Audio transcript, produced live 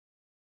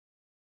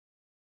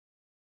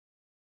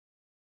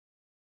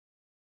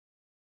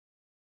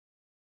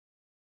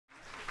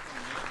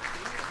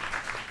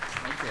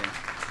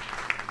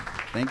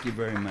Thank you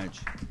very much.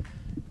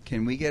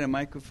 Can we get a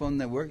microphone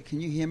that works? Can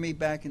you hear me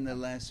back in the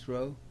last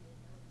row?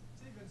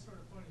 It's even sort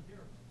of funny here.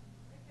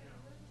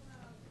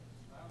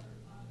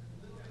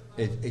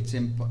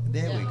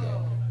 There we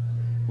go.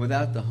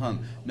 Without the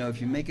hum. No,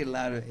 if you make it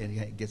louder,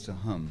 it gets a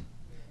hum.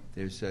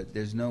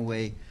 There's no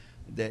way.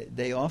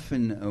 They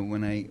often,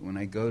 when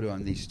I go to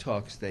on these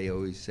talks, they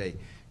always say,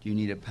 "Do you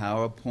need a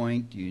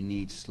PowerPoint? Do you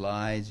need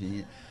slides?"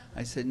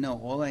 I said, "No.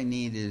 All I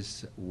need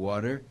is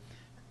water,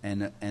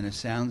 and a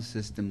sound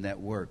system that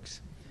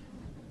works."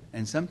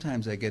 And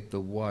sometimes I get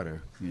the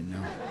water,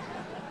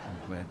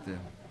 but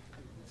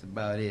that's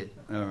about it.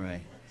 All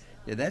right.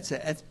 Yeah,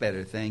 that's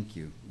better. Thank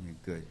you. You're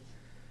good.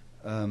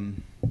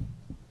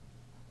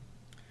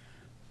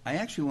 I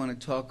actually want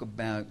to talk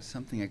about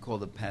something I call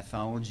the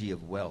pathology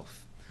of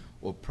wealth,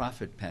 or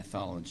profit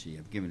pathology.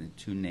 I've given it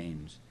two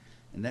names.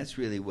 And that's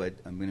really what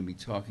I'm going to be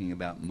talking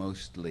about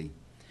mostly,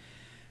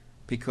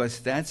 because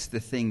that's the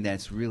thing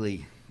that's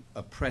really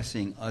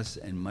oppressing us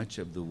and much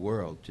of the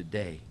world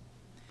today.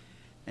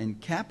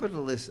 And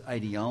capitalist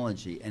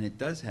ideology, and it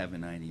does have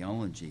an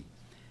ideology,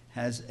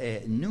 has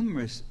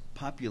numerous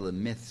popular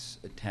myths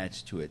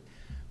attached to it,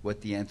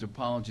 what the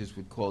anthropologists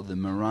would call the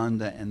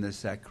Miranda and the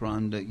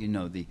Sacranda,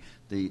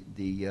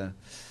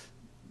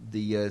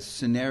 the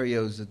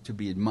scenarios to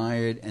be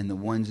admired and the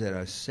ones that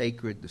are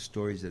sacred, the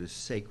stories that are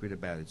sacred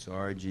about its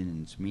origin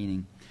and its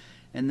meaning.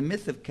 And the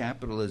myth of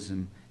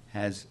capitalism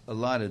has a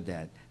lot of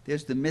that.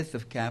 There's the myth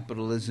of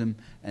capitalism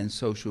and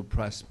social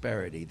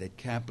prosperity, that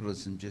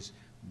capitalism just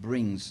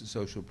brings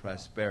social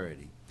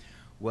prosperity.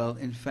 Well,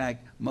 in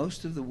fact,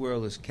 most of the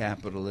world is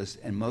capitalist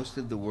and most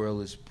of the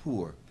world is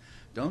poor.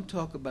 Don't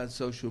talk about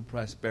social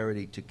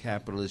prosperity to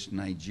capitalist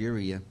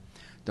Nigeria.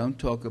 Don't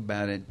talk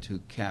about it to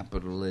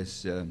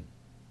capitalist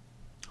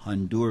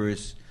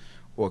Honduras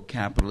or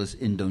capitalist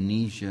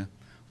Indonesia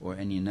or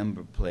any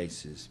number of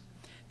places.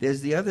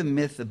 There's the other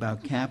myth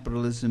about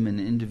capitalism and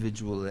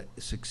individual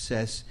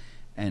success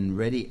and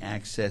ready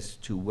access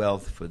to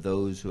wealth for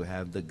those who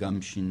have the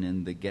gumption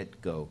and the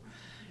get-go.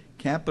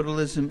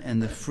 Capitalism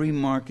and the free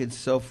market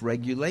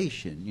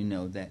self-regulation,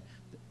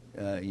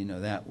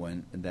 that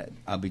one. That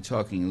I'll be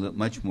talking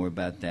much more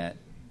about that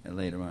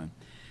later on.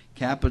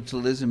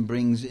 Capitalism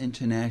brings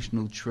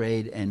international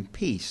trade and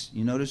peace.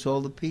 You notice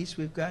all the peace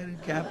we've got in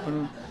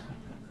capital?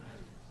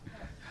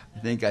 I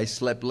think I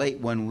slept late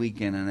one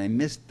weekend and I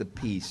missed the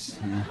peace.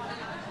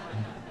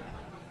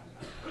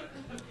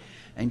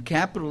 And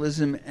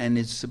capitalism and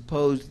its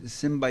supposed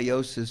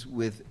symbiosis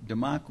with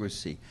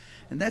democracy.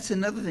 And that's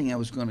another thing I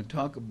was going to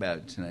talk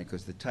about tonight,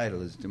 because the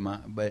title is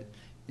but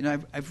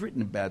I've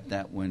written about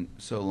that one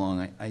so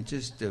long. I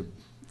just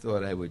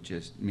thought I would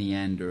just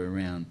meander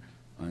around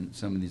on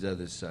some of these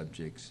other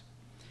subjects.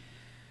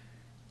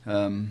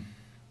 There's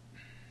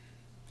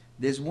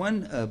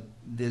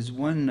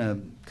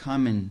one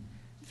common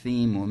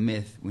theme or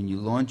myth when you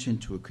launch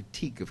into a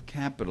critique of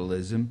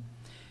capitalism.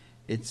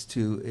 It's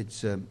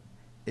the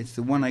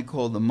one I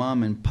call the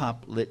mom and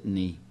pop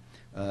litany.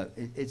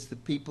 It's the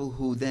people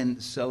who then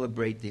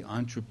celebrate the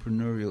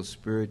entrepreneurial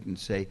spirit and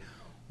say,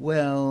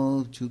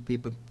 well, two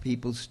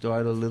people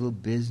start a little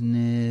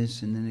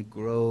business and then it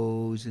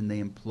grows and they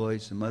employ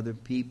some other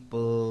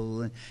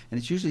people. And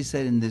it's usually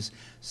said in this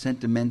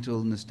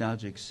sentimental,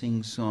 nostalgic,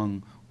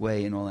 sing-song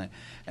way and all that.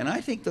 And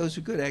I think those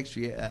are good,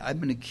 actually. I've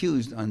been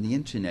accused on the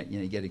Internet.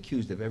 You get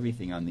accused of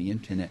everything on the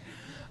Internet.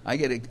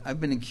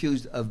 I've been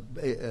accused of,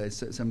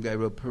 some guy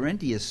wrote,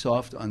 Parenti is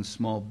soft on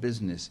small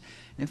business.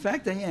 In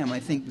fact, I am. I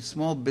think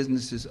small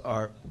businesses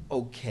are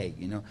okay,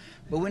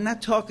 But we're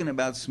not talking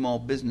about small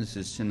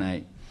businesses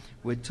tonight.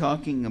 We're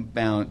talking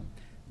about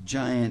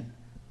giant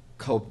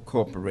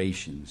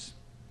corporations.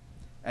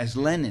 As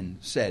Lenin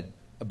said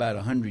about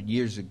 100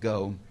 years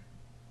ago,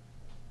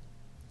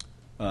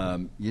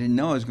 you didn't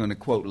know I was going to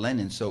quote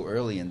Lenin so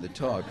early in the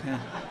talk,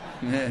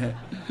 huh?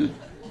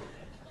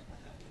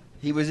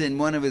 He was in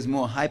one of his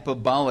more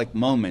hyperbolic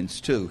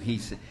moments, too. He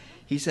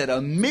said,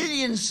 1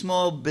 million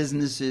small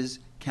businesses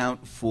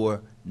count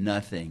for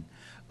nothing.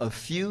 A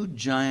few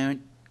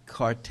giant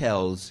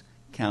cartels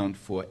count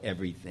for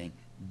everything.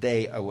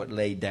 They are what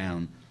lay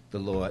down the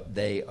law.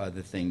 They are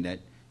the thing that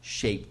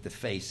shaped the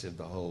face of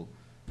the whole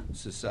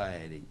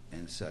society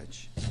and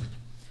such.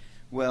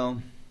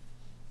 Well,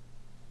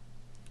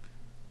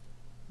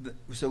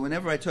 so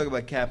whenever I talk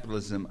about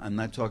capitalism, I'm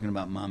not talking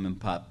about mom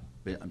and pop.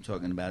 I'm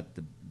talking about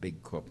the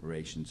big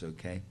corporations,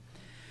 okay?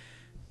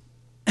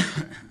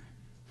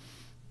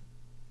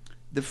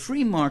 The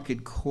free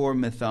market core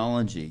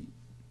mythology,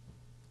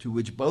 to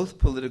which both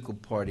political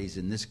parties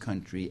in this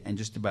country and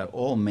just about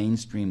all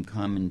mainstream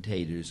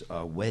commentators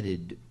are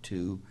wedded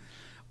to,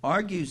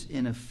 argues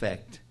in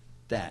effect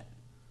that,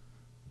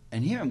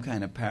 and here I'm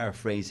kind of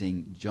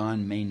paraphrasing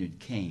John Maynard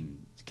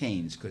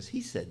Keynes, because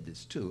he said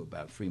this too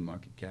about free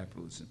market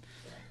capitalism.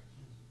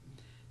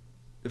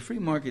 The free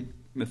market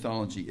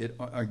mythology, it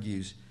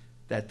argues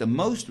that the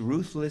most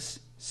ruthless,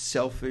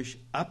 selfish,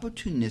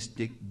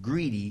 opportunistic,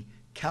 greedy,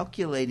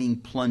 calculating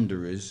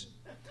plunderers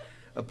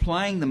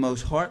applying the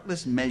most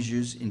heartless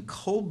measures in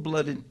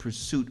cold-blooded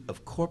pursuit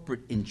of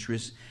corporate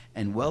interests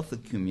and wealth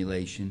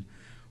accumulation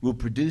will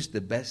produce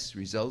the best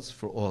results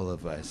for all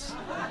of us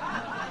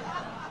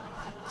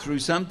through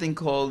something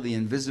called the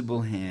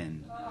invisible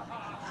hand.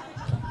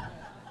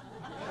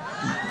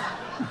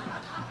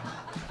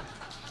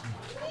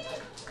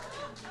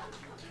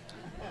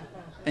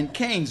 And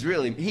Keynes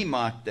really, he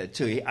mocked that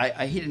too. He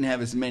didn't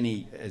have as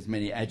many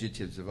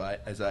adjectives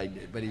as I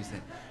did, but he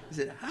said,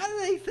 how do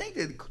they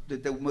think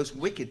that the most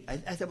wicked,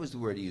 that was the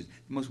word he used,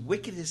 the most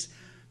wickedest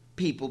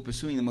people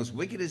pursuing the most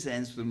wickedest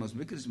ends for the most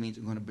wickedest means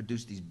are going to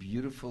produce these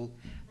beautiful,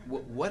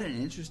 what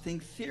an interesting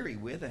theory.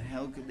 Where the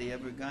hell could they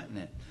ever gotten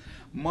it?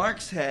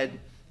 Marx had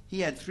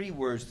 3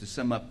 words to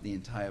sum up the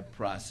entire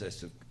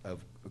process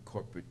of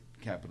corporate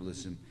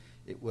capitalism.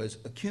 It was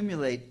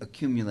accumulate,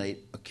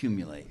 accumulate,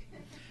 accumulate.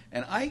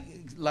 And I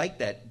like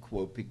that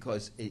quote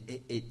because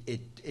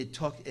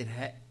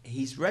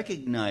he's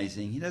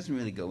recognizing, he doesn't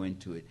really go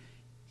into it,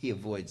 he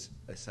avoids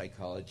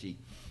psychology,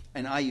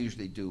 and I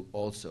usually do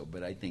also,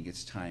 but I think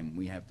it's time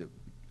we have to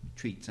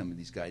treat some of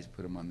these guys,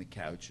 put them on the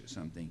couch or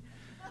something.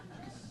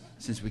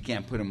 Since we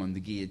can't put them on the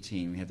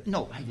guillotine, we have to,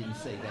 no, I didn't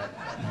say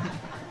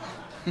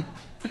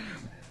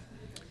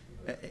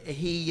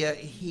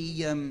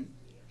that.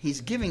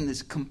 He's giving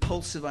this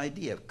compulsive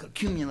idea of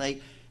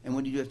accumulate. And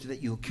what do you do after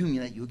that? You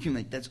accumulate, you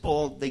accumulate. That's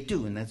all they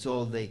do, and that's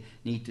all they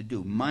need to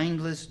do.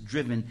 Mindless,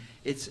 driven.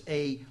 It's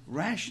a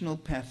rational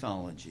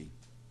pathology.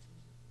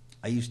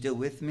 Are you still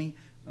with me?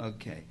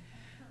 Okay.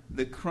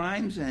 The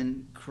crimes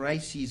and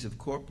crises of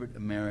corporate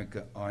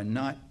America are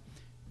not,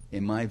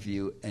 in my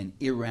view, an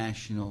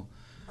irrational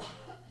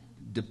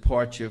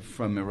departure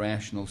from a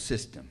rational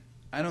system.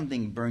 I don't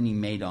think Bernie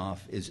Madoff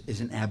is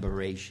an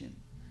aberration.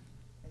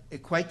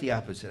 Quite the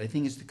opposite. I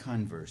think it's the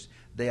converse.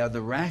 They are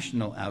the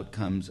rational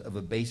outcomes of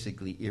a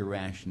basically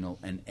irrational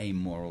and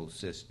amoral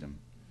system.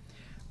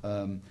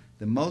 The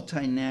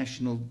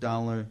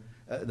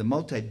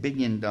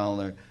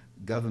multi-billion-dollar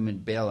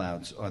government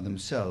bailouts are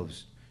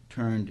themselves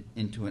turned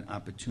into an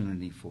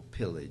opportunity for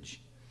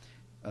pillage.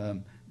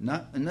 In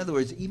other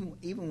words,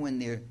 even when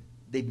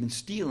they've been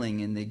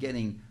stealing and they're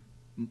getting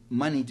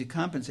money to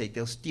compensate,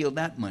 they'll steal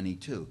that money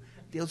too.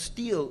 They'll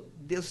steal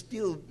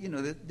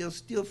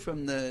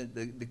from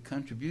the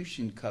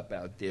contribution cup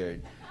out there.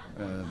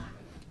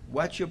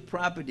 Watch your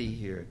property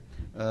here.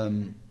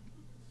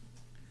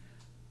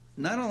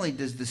 Not only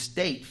does the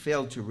state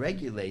fail to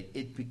regulate,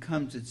 it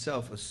becomes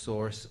itself a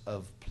source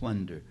of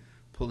plunder,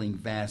 pulling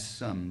vast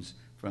sums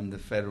from the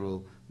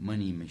federal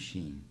money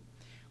machine.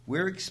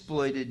 We're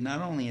exploited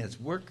not only as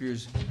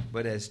workers,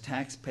 but as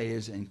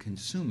taxpayers and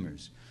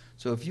consumers.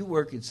 So if you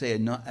work at, say, at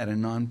a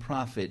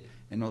nonprofit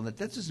and all that,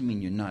 that doesn't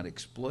mean you're not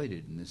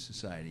exploited in this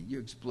society.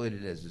 You're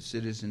exploited as a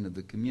citizen of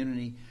the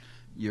community.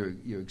 You're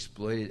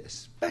exploited,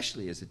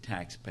 especially as a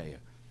taxpayer.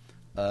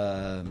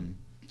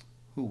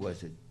 Who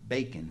was it?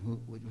 Bacon.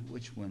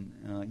 Which one?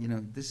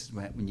 This is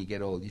when you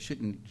get old. You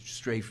shouldn't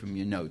stray from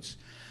your notes.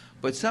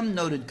 But some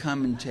noted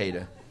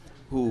commentator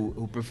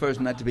who prefers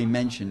not to be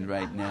mentioned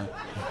right now,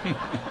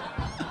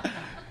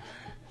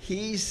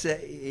 he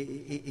said,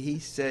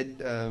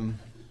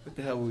 what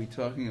the hell were we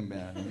talking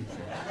about?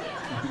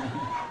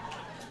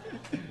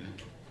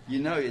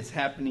 It's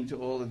happening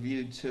to all of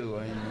you too.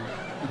 I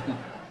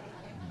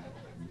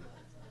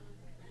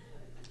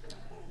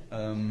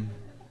know.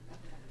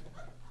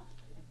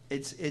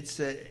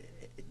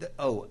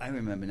 I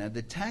remember now.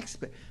 The tax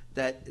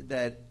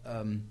the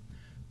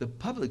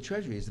public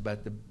treasury is about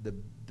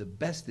the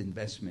best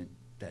investment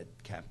that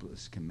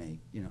capitalists can make.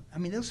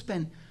 They'll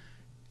spend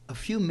a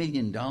few $1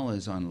 million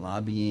on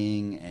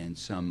lobbying and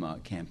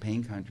some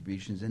campaign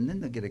contributions, and then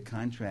they'll get a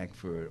contract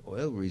for an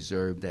oil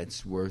reserve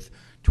that's worth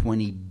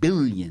 $20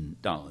 billion.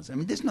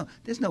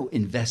 There's no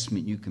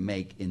investment you can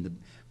make in the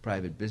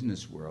private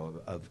business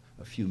world of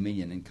a few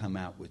million and come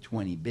out with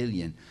 $20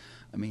 billion.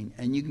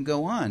 And you can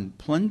go on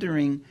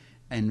plundering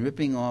and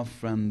ripping off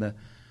from the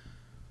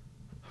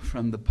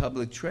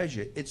public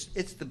treasure.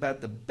 It's about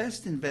the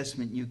best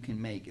investment you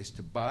can make is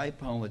to buy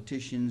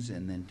politicians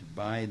and then to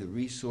buy the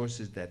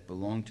resources that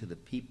belong to the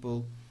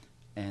people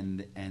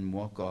and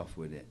walk off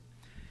with it.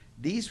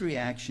 These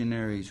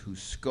reactionaries who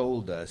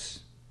scold us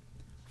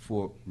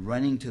for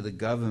running to the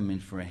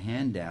government for a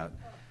handout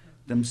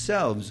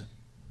themselves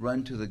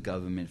run to the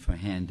government for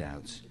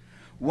handouts.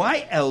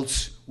 Why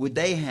else would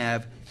they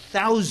have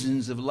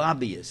thousands of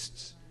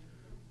lobbyists?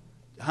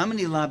 How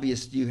many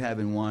lobbyists do you have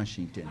in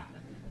Washington?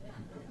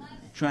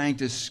 Trying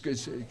to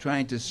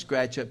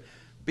scratch up.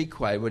 Be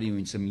quiet. What do you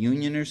mean? Some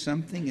union or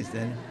something? Is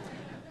that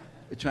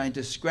trying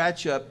to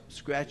scratch up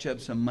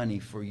some money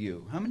for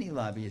you? How many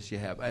lobbyists you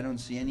have? I don't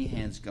see any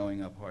hands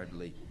going up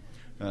hardly.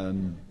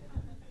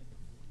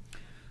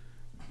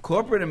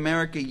 Corporate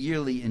America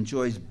yearly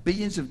enjoys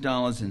billions of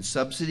dollars in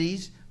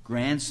subsidies,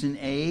 grants and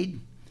aid,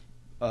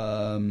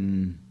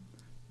 airwave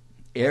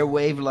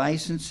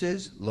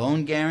licenses,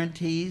 loan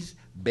guarantees,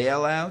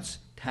 bailouts,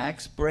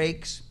 tax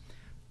breaks.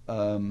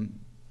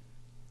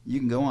 You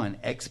can go on.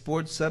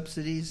 Export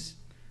subsidies.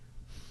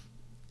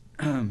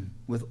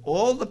 with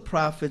all the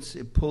profits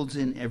it pulls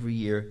in every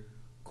year,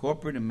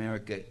 corporate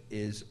America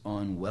is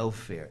on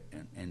welfare,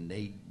 and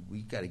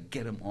we got to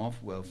get them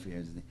off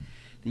welfare.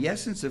 The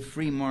essence of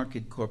free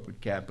market corporate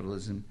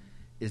capitalism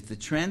is the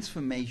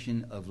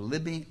transformation of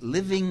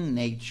living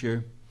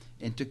nature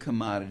into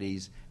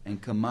commodities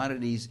and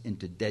commodities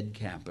into dead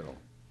capital.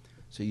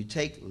 So you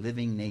take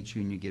living nature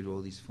and you get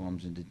all these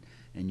forms and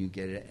you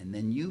get it, and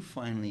then you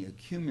finally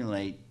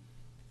accumulate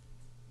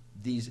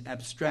these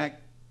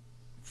abstract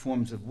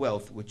forms of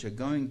wealth which are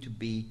going to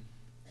be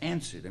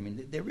answered. I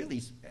mean, they're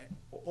really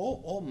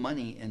all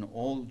money and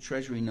all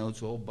treasury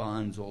notes, all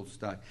bonds, all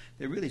stock.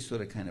 They're really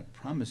sort of kind of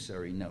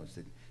promissory notes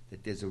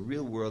that there's a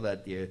real world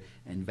out there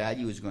and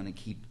value is going to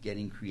keep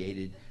getting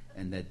created,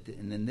 and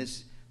then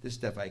this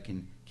stuff I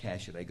can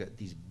cash it. I got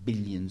these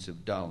billions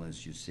of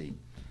dollars, you see.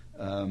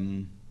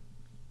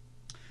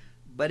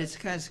 But it's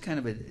kind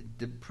of a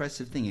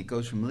depressive thing. It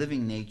goes from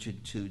living nature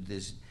to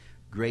this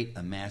great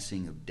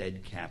amassing of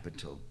dead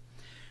capital.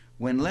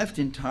 When left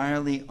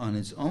entirely on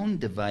its own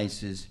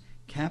devices,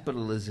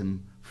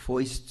 capitalism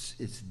foists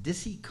its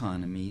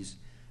diseconomies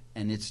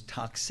and its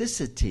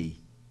toxicity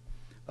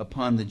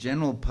upon the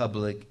general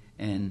public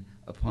and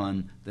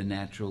upon the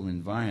natural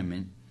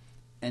environment.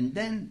 And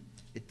then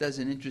it does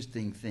an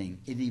interesting thing.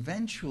 It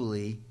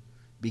eventually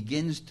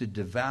begins to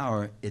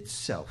devour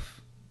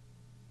itself.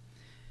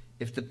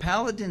 If the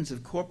paladins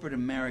of corporate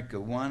America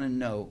want to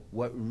know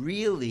what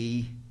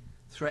really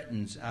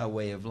threatens our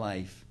way of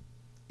life,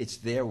 it's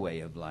their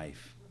way of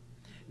life.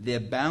 Their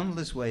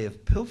boundless way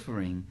of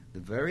pilfering the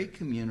very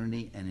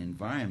community and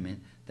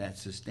environment that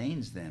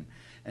sustains them.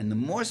 And the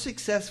more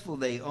successful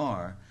they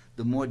are,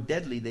 the more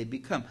deadly they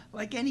become.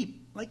 Like any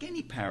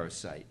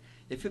parasite.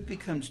 If it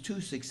becomes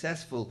too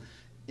successful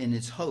in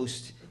its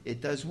host,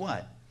 it does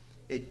what?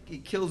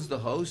 It kills the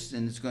host,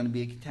 and it's going to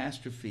be a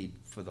catastrophe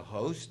for the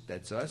host,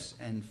 that's us,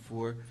 and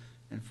for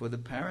the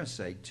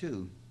parasite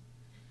too.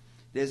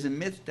 There's a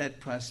myth that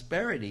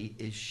prosperity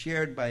is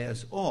shared by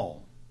us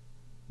all.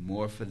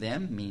 More for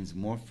them means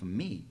more for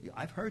me.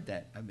 I've heard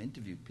that. I've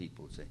interviewed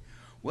people who say,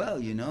 well,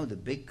 you know, the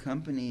big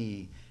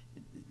company,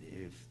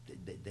 if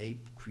they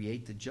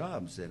create the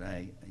jobs that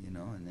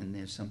and then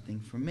there's something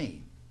for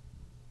me.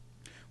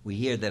 We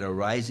hear that a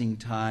rising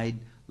tide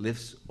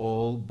lifts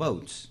all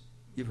boats.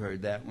 You've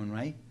heard that one,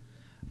 right?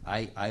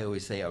 I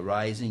always say a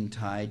rising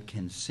tide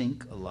can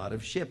sink a lot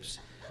of ships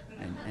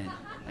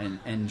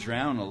and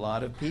drown a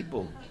lot of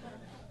people.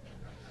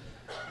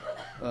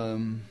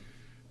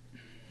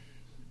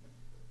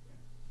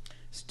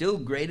 Still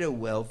greater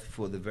wealth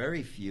for the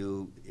very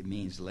few, it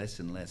means less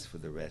and less for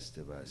the rest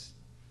of us.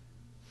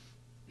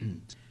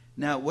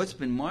 Now, what's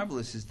been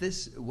marvelous with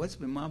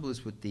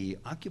the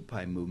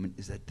Occupy movement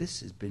is that this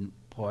has been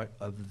part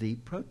of the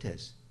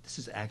protest. This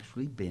has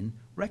actually been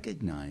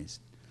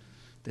recognized.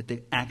 That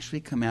they actually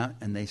come out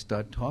and they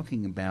start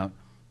talking about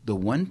the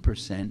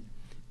 1%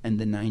 and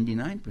the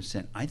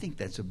 99%. I think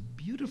that's a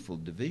beautiful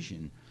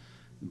division.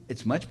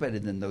 It's much better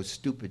than those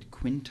stupid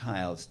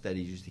quintile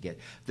studies used to get.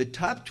 The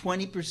top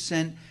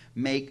 20%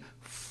 make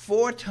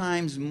 4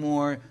 times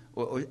more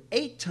or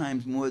 8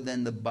 times more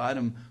than the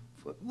bottom.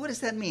 What does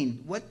that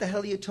mean? What the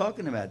hell are you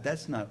talking about?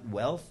 That's not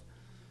wealth.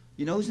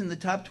 You know who's in the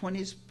top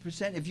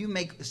 20%? If you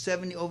make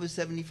over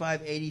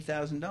 $75,000,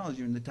 $80,000,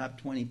 you're in the top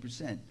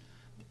 20%.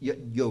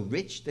 You're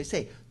rich. They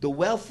say the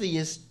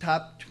wealthiest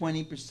top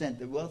 20%,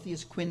 the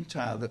wealthiest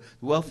quintile, the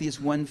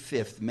wealthiest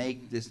 1/5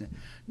 make this.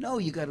 No,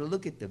 you got to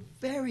look at the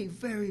very,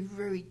 very,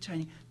 very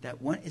tiny.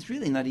 That one. It's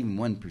really not even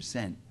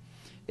 1%.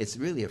 It's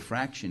really a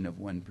fraction of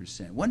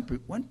 1%.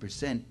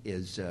 1%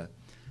 is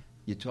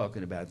you're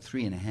talking about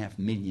 3.5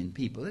 million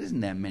people. There isn't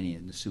that many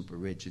in the super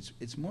rich.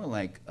 It's more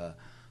like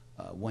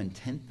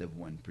 1/10 of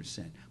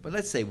 1%. But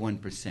let's say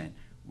 1%.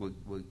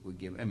 We'll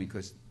give. I mean,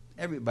 because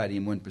everybody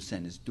in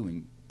 1% is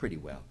doing pretty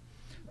well.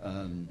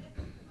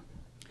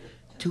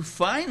 To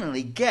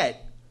finally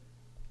get,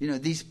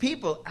 these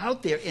people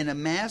out there in a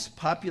mass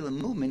popular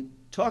movement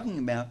talking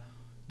about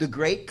the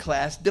great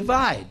class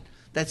divide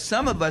that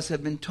some of us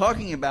have been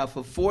talking about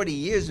for 40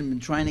 years and been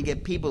trying to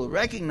get people to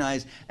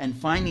recognize, and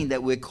finding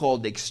that we're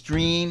called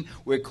extreme,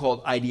 we're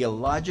called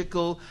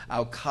ideological.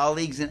 Our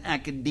colleagues in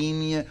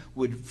academia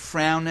would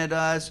frown at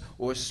us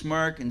or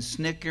smirk and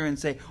snicker and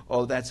say,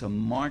 oh, that's a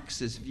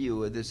Marxist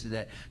view or this or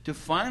that. To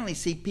finally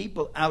see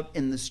people out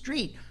in the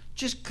street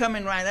just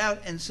coming right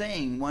out and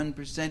saying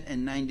 1%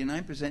 and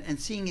 99% and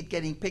seeing it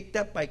getting picked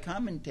up by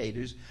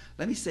commentators,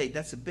 let me say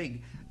that's a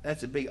big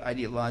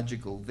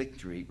ideological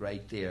victory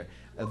right there.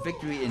 A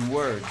victory in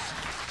words.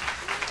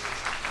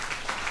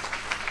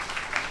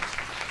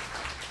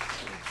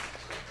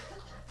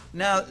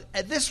 Now,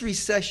 at this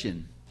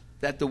recession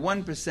that the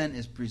 1%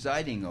 is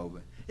presiding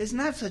over is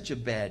not such a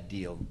bad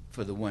deal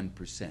for the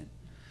 1%.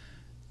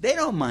 They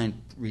don't mind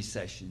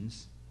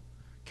recessions.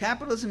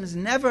 Capitalism has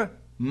never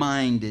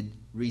minded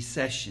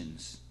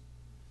recessions.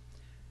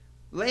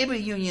 Labor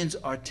unions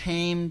are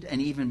tamed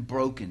and even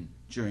broken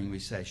during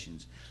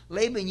recessions.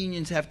 Labor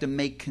unions have to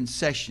make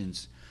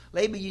concessions.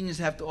 Labor unions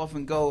have to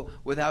often go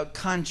without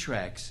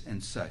contracts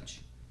and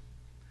such.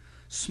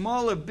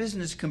 Smaller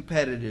business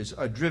competitors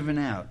are driven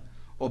out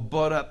or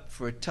bought up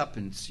for a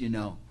tuppence, you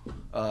know.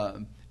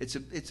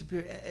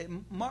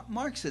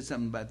 Marx said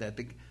something about that.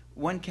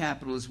 One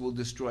capitalist will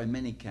destroy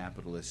many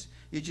capitalists.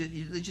 You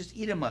just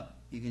eat them up.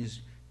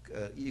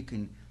 You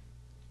can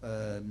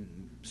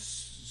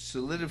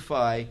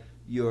solidify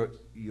your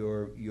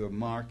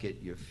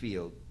market, your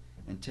field,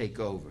 and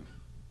take over.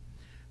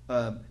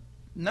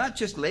 Not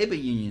just labor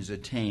unions are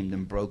tamed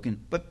and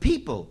broken, but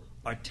people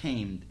are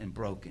tamed and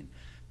broken.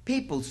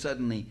 People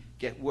suddenly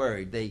get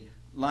worried. They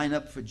line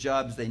up for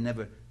jobs they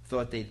never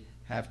thought they'd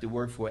have to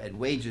work for, at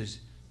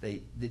wages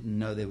they didn't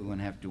know they were going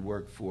to have to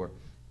work for,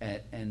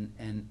 and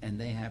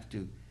they have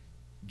to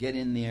get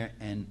in there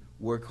and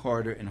work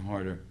harder and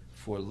harder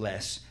for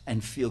less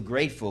and feel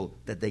grateful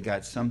that they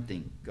got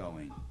something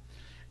going.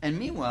 And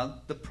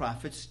meanwhile, the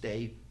profits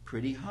stay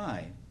pretty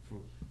high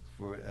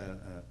for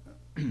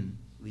at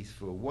least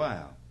for a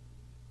while.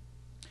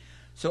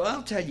 So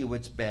I'll tell you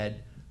what's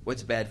bad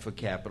for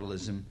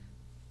capitalism,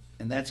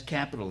 and that's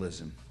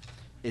capitalism.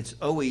 It's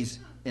always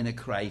in a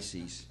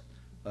crisis.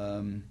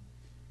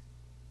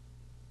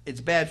 It's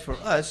bad for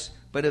us,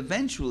 but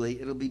eventually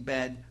it'll be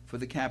bad for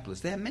the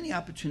capitalists. They have many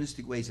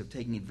opportunistic ways of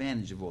taking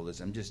advantage of all this.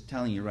 I'm just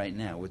telling you right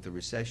now with the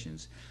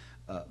recessions.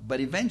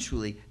 But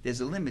eventually there's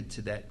a limit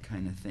to that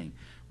kind of thing.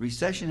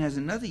 Recession has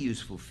another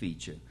useful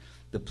feature.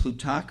 The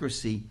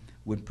plutocracy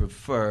would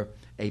prefer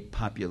a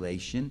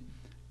population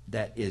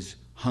that is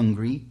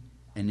hungry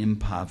and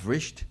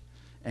impoverished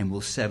and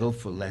will settle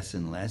for less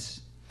and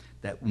less,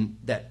 that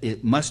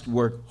it must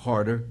work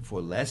harder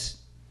for less.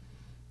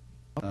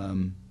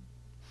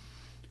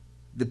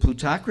 The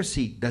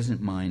plutocracy doesn't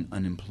mind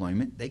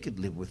unemployment. They could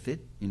live with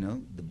it, you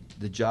know.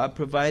 The job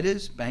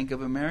providers, Bank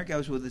of America, I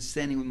was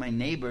standing with my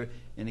neighbor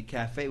in a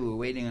cafe. We were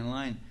waiting in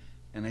line,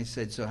 and I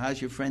said, so how's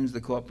your friends,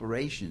 the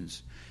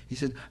corporations? He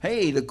said,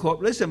 hey,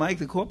 listen, Mike,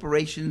 the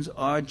corporations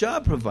are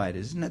job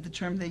providers. Isn't that the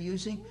term they're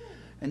using?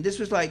 And this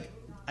was like,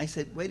 I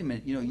said, wait a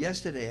minute, you know,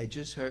 yesterday I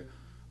just heard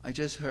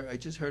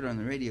on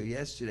the radio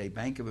yesterday,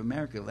 Bank of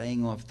America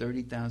laying off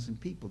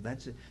 30,000 people.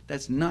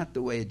 That's not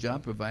the way a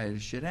job provider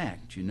should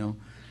act, you know.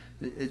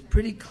 It's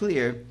pretty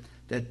clear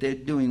that they're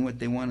doing what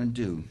they want to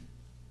do.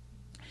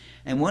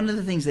 And one of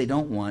the things they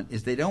don't want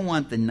is they don't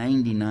want the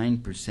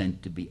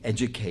 99% to be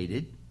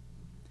educated,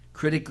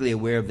 critically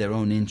aware of their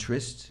own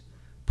interests,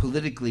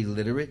 politically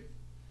literate,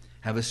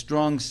 have a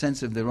strong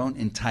sense of their own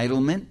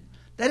entitlement.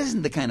 That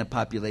isn't the kind of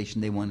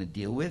population they want to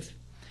deal with.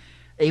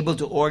 Able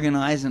to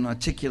organize and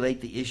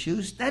articulate the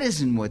issues. That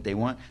isn't what they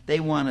want.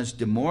 They want us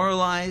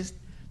demoralized,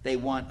 they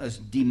want us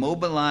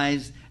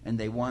demobilized, and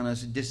they want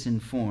us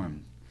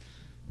disinformed.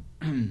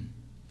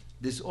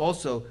 This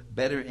also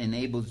better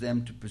enables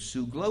them to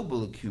pursue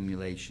global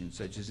accumulation,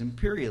 such as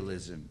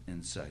imperialism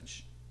and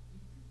such.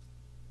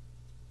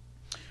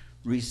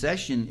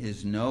 Recession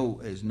is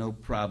no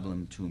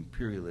problem to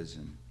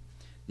imperialism.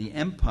 The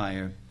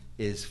empire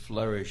is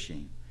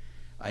flourishing.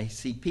 I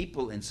see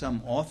people and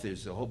some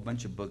authors, a whole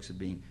bunch of books are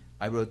being,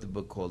 I wrote the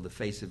book called The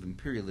Face of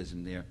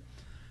Imperialism there,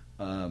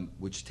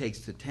 which takes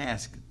to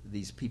task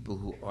these people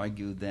who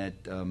argue that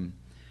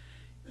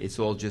it's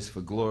all just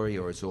for glory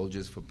or it's all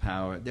just for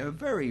power. There are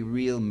very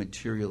real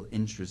material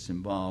interests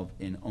involved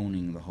in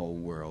owning the whole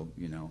world,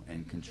 you know,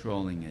 and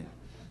controlling it.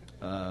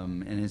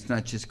 And it's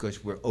not just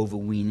because we're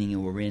overweening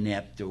or we're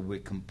inept or we're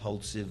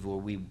compulsive or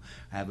we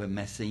have a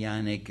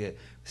messianic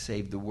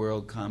save the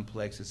world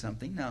complex or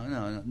something.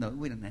 No,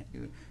 we don't have,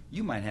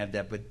 you might have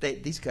that, but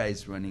these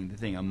guys running the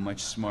thing are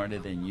much smarter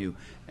than you,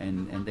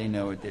 and they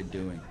know what they're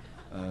doing.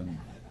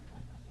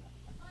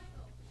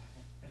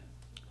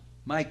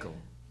 Michael,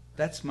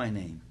 that's my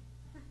name.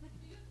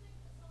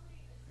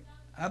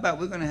 How about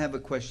we're going to have a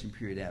question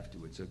period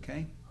afterwards,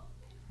 okay?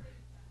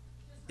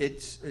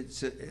 It's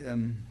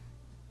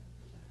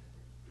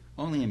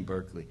only in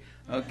Berkeley.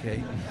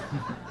 Okay.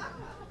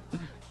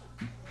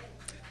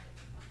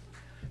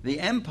 The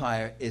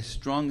empire is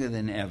stronger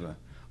than ever.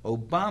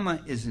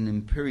 Obama is an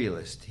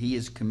imperialist. He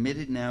is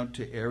committed now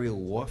to aerial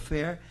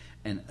warfare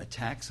and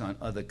attacks on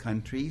other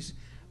countries.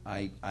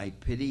 I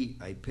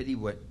pity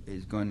what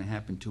is going to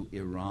happen to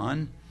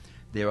Iran.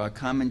 There are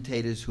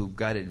commentators who've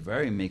got it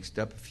very mixed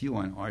up. A few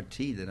on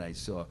RT that I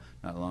saw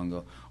not long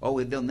ago.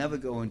 Oh, they'll never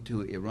go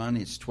into Iran.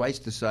 It's twice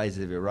the size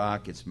of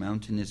Iraq. It's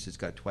mountainous. It's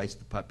got twice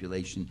the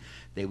population.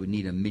 They would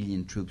need 1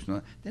 million troops.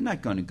 They're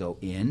not going to go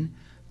in.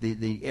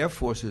 The Air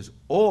Force is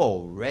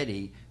all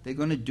ready. They're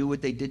going to do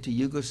what they did to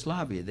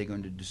Yugoslavia. They're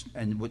going to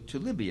to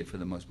Libya for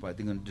the most part.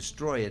 They're going to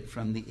destroy it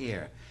from the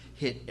air,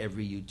 hit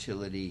every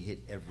utility, hit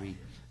every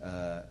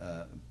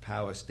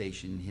power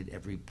station, hit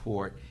every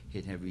port,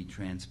 hit every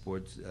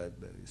transport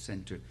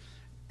center,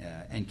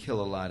 and kill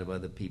a lot of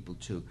other people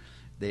too.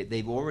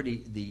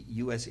 The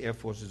U.S. Air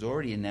Force has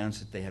already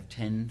announced that they have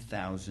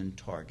 10,000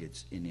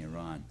 targets in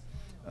Iran.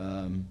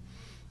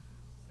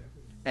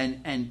 And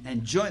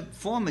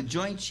former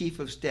Joint Chief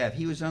of Staff,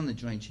 he was on the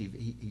Joint Chief,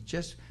 he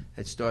just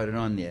had started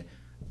on there,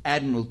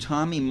 Admiral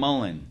Tommy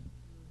Mullen,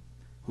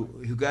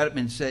 who got up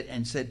and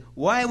said,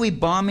 why are we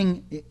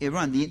bombing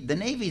Iran? The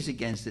Navy's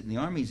against it and the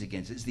Army's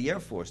against it. It's the Air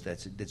Force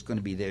that's going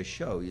to be their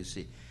show, you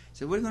see.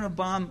 So we're going to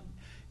bomb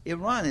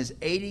Iran. There's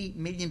 80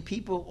 million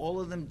people, all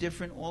of them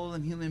different, all of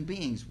them human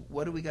beings.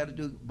 What do we got to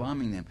do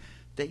bombing them?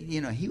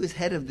 He was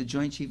head of the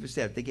Joint Chief of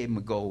Staff. They gave him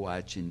a gold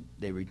watch and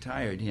they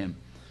retired him.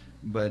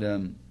 But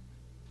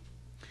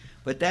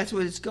that's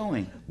where it's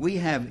going. We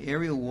have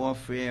aerial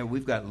warfare.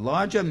 We've got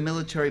larger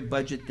military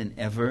budget than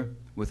ever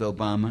with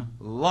Obama.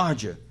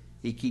 Larger.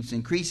 He keeps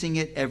increasing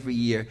it every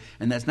year.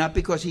 And that's not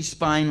because he's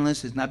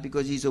spineless. It's not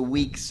because he's a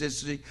weak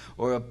sissy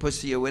or a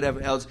pussy or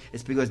whatever else.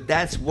 It's because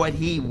that's what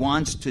he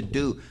wants to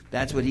do.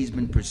 That's what he's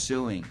been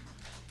pursuing.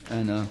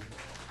 And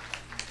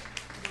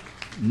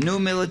new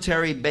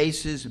military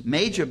bases,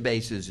 major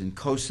bases in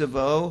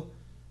Kosovo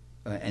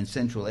and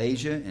Central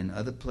Asia and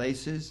other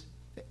places.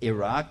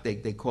 Iraq,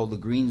 they call the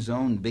Green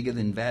Zone bigger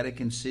than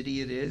Vatican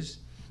City it is,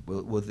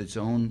 with its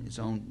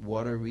own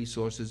water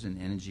resources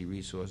and energy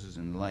resources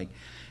and the like.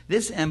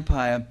 This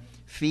empire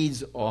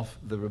feeds off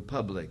the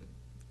Republic,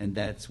 and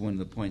that's one of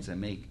the points I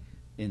make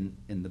in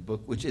the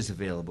book, which is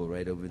available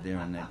right over there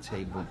on that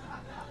table.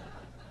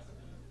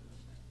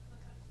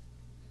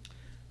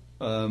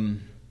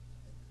 And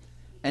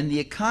the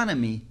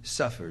economy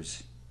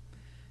suffers.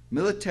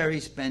 Military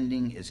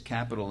spending is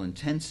capital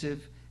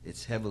intensive,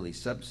 it's heavily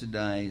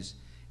subsidized,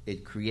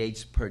 it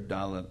creates per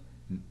dollar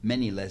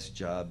many less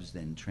jobs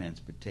than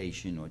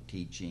transportation or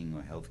teaching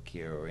or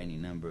healthcare or any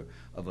number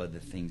of other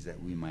things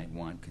that we might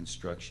want,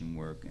 construction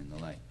work and the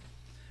like.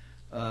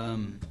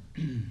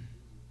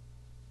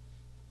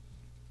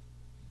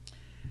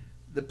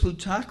 The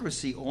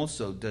plutocracy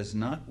also does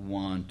not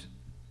want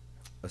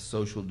a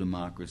social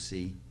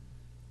democracy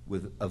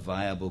with a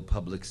viable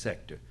public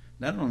sector.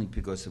 Not only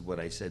because of what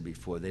I said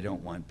before, they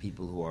don't want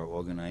people who are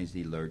organized,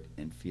 alert,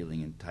 and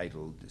feeling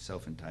entitled,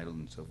 self-entitled,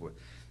 and so forth.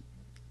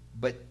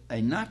 But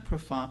a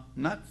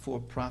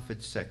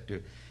not-for-profit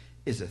sector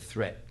is a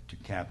threat to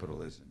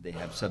capitalism. They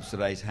have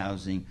subsidized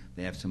housing.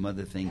 They have some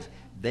other things.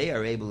 They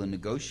are able to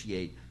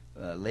negotiate.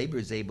 Labor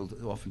is able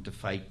often to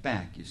fight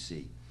back, you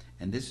see.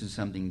 And this is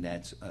something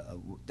this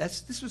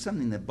was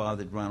something that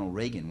bothered Ronald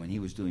Reagan when he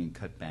was doing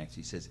cutbacks.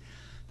 He says,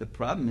 the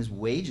problem is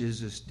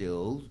wages are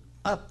still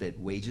up, that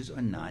wages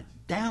are not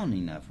down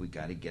enough. We've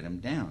got to get them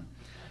down.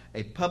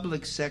 A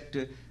public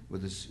sector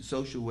with a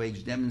social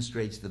wage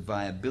demonstrates the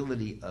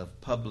viability of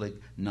public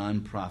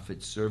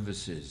nonprofit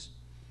services.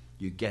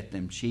 You get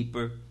them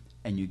cheaper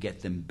and you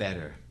get them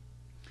better.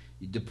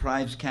 It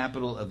deprives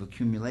capital of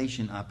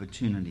accumulation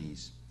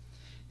opportunities.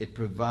 It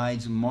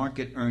provides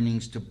market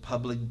earnings to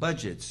public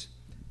budgets.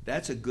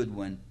 That's a good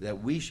one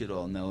that we should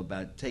all know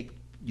about. Take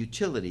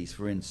utilities,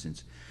 for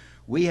instance.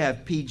 We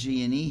have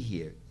PG&E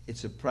here.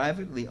 It's a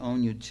privately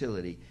owned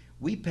utility.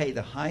 We pay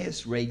the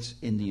highest rates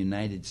in the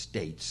United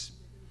States.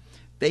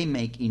 They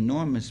make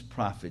enormous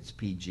profits,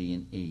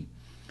 PG&E.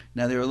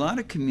 Now, there are a lot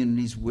of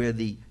communities where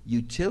the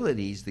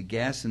utilities, the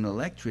gas and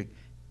electric,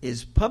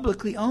 is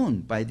publicly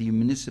owned by the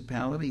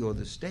municipality or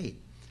the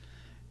state.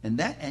 And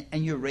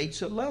your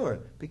rates are lower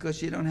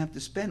because you don't have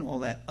to spend all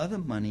that other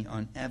money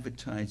on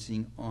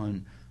advertising,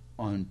 on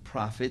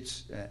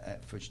profits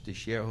for the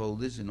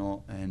shareholders and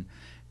all,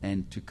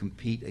 and to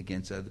compete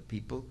against other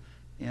people.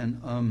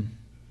 And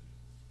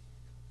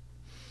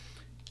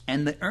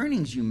the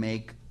earnings you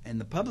make and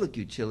the public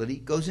utility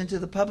goes into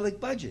the public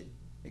budget.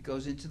 It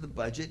goes into the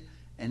budget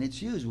and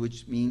it's used,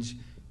 which means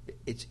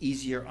it's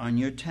easier on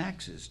your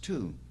taxes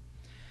too.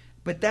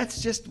 But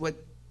that's just what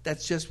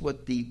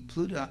the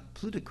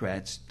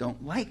plutocrats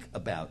don't like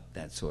about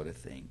that sort of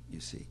thing, you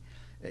see.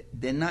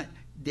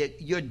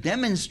 You're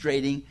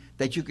demonstrating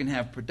that you can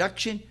have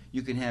production,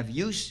 you can have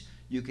use,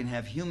 you can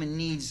have human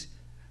needs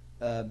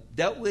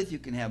dealt with, you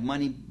can have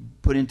money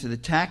put into the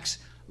tax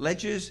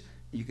ledgers,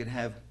 you can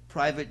have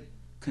private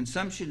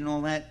consumption and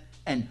all that,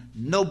 and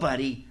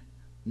nobody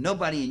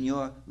in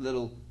your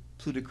little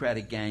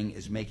plutocratic gang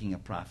is making a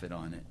profit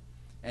on it.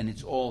 And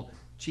it's all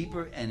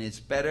cheaper and it's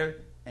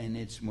better and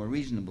it's more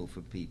reasonable for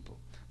people.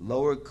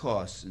 Lower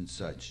costs and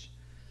such.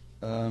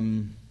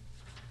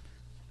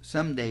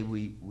 Someday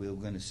we're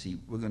going to see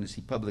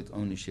public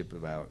ownership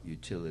of our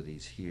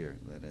utilities here,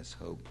 let us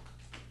hope.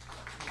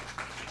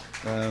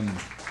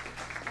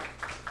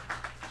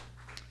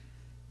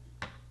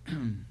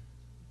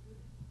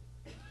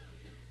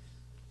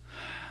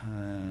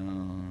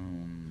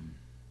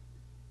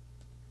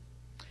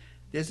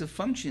 There's a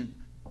function.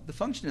 The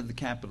function of the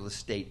capitalist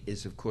state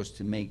is, of course,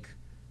 to make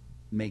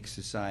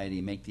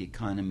society, make the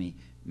economy,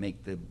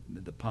 make the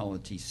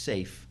polity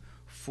safe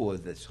for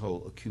this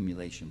whole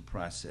accumulation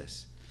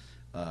process,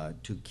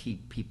 to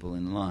keep people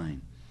in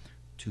line,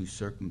 to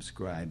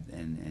circumscribe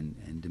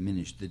and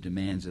diminish the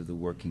demands of the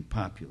working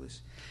populace.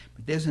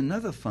 But there's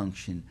another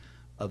function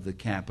of the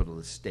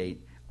capitalist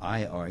state,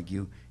 I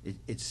argue.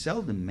 It's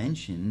seldom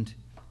mentioned.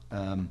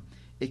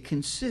 It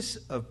consists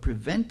of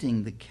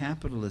preventing the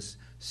capitalist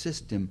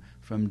system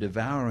from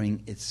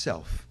devouring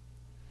itself,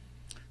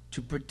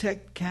 to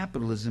protect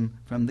capitalism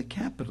from the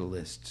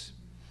capitalists,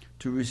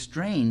 to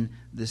restrain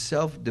the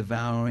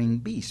self-devouring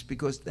beast,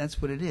 because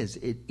that's what it is.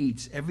 It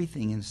eats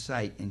everything in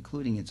sight,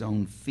 including its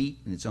own feet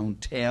and its own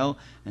tail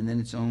and then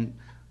its own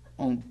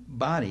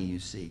body, you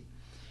see.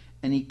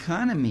 An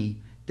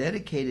economy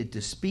dedicated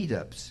to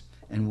speed-ups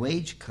and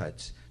wage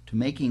cuts, to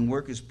making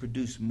workers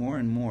produce more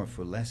and more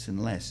for less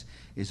and less,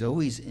 is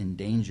always in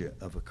danger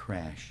of a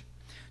crash.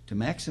 To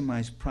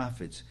maximize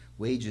profits,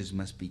 wages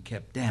must be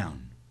kept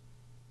down.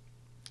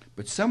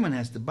 But someone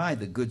has to buy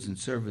the goods and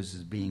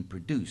services being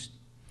produced.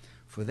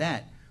 For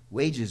that,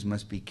 wages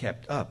must be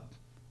kept up,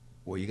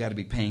 or you got to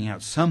be paying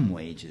out some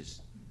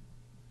wages.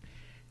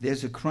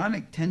 There's a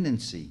chronic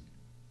tendency,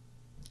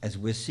 as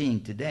we're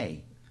seeing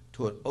today,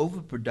 toward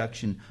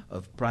overproduction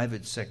of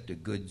private sector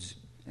goods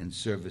and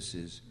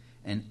services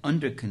and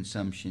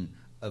underconsumption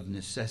of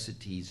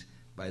necessities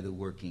by the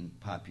working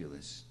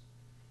populace.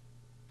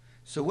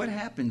 So what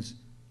happens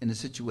in a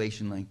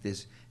situation like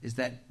this is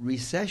that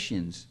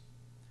recessions,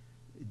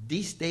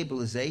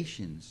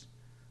 destabilizations,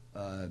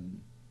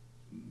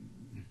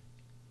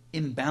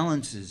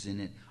 imbalances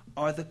in it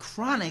are the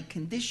chronic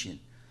condition.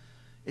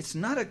 It's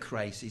not a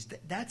crisis.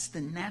 That's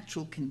the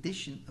natural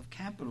condition of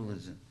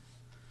capitalism.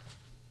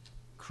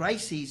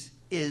 Crises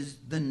is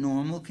the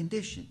normal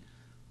condition.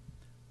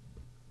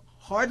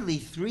 Hardly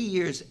 3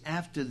 years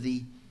after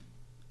the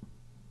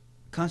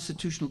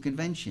Constitutional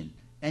Convention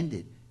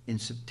ended in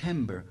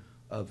September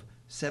of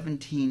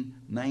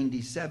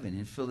 1797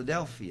 in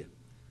Philadelphia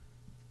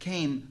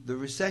came the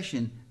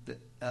recession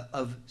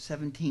of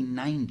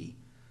 1790.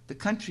 The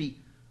country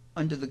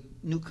under the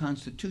new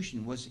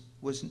Constitution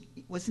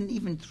wasn't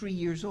even 3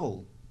 years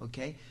old,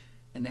 okay?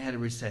 And they had a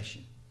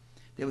recession.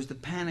 There was the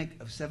panic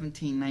of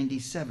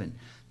 1797.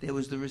 There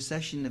was the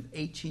recession of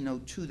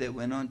 1802 that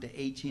went on to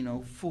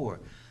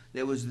 1804.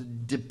 There was the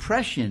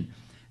depression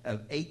of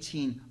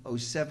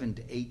 1807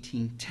 to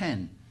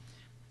 1810.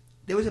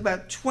 There was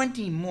about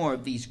 20 more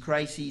of these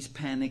crises,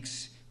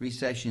 panics,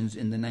 recessions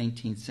in the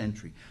 19th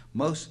century.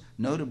 Most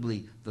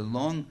notably, the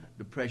long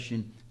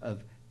depression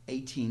of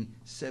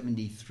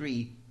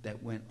 1873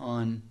 that went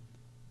on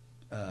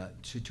to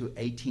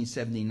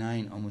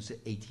 1879, almost to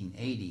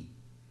 1880.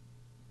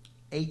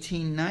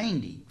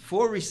 1890,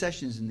 4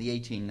 recessions in the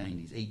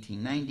 1890s,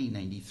 1890,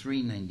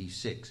 93,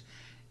 96.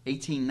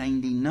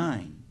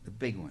 1899, the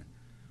big one.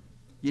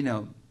 You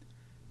know,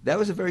 that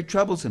was a very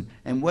troublesome.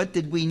 And what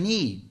did we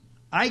need?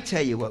 I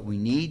tell you what we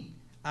need.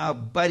 Our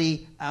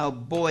buddy, our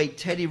boy,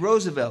 Teddy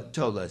Roosevelt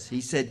told us. He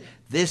said,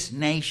 this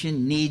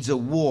nation needs a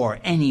war,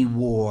 any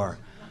war.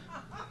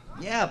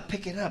 Yeah,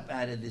 pick it up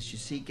out of this, you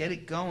see. Get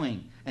it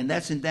going. And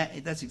that's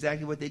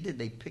exactly what they did.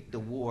 They picked a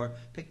war,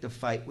 picked a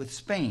fight with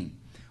Spain,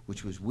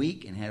 which was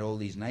weak and had all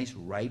these nice,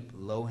 ripe,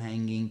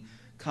 low-hanging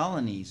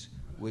colonies,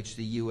 which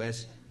the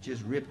U.S.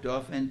 just ripped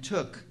off and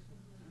took.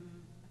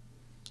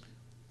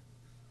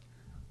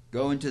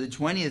 Go into the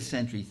 20th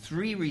century,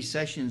 3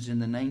 recessions in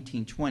the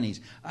 1920s.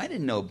 I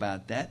didn't know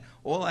about that.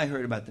 All I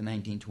heard about the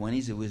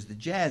 1920s, it was the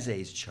Jazz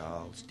Age,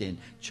 Charleston.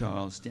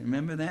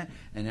 Remember that?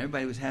 And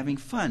everybody was having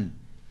fun.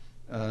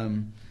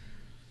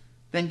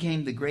 Then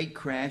came the Great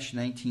Crash,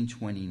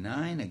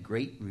 1929, a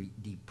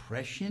Great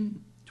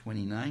Depression,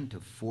 29 to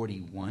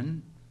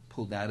 41,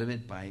 pulled out of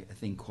it by a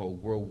thing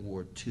called World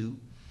War II,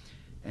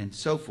 and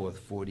so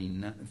forth,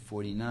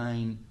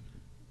 29,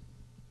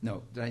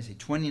 no, did I say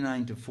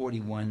 29 to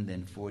 41,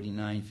 then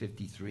 49,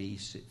 53,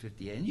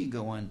 58, and you can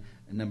go on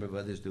a number of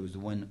others. There was the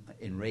one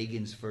in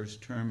Reagan's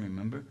first term,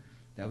 remember?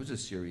 That was a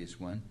serious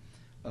one.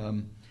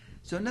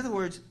 So in other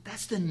words,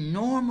 that's the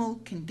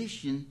normal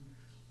condition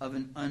of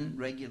an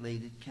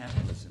unregulated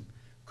capitalism.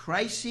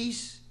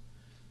 Crises,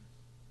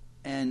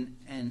 and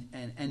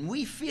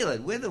we feel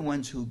it. We're the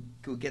ones who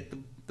get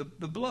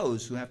the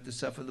blows, who have to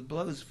suffer the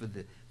blows for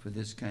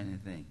this kind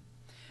of thing.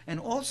 And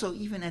also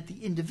even at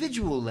the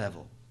individual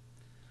level.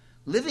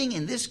 Living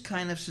in this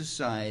kind of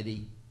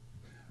society,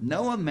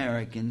 no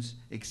Americans,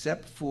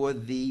 except for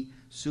the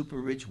super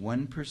rich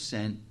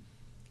 1%,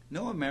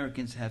 no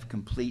Americans have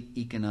complete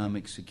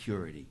economic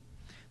security.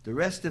 The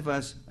rest of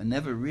us are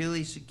never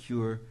really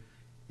secure.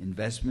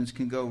 Investments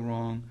can go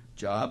wrong,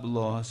 job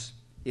loss,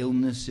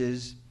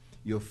 illnesses,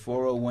 your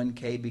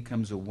 401k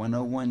becomes a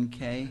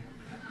 101k.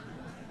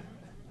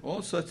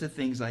 All sorts of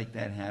things like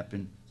that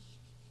happen.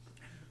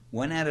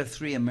 1 out of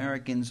 3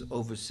 Americans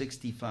over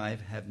 65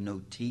 have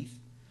no teeth.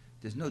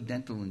 There's no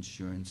dental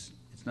insurance.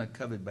 It's not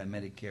covered by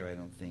Medicare, I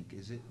don't think,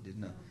 is it? There's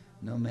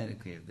no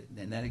Medicare.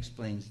 And that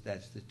explains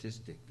that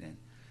statistic then.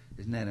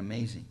 Isn't that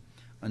amazing?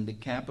 Under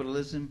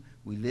capitalism,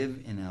 we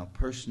live in our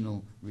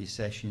personal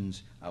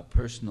recessions, our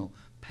personal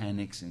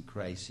panics and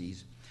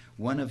crises.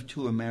 1 of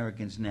 2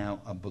 Americans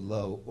now are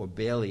below or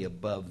barely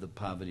above the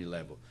poverty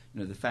level. You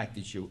know, the fact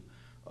that you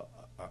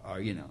are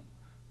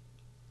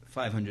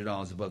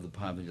 $500 above the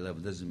poverty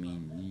level doesn't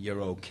mean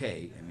you're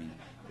okay. I mean,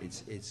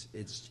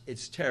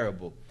 it's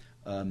terrible.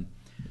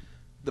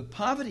 The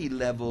poverty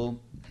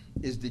level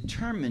is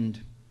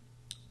determined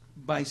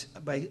by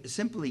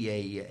simply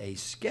a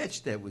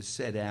sketch that was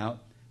set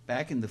out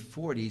back in the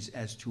 40s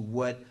as to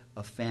what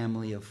a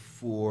family of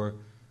 4,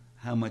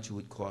 how much it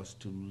would cost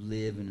to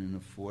live in an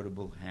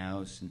affordable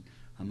house, and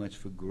how much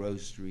for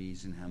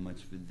groceries, and how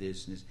much for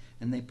this and this.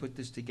 And they put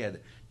this together.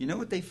 You know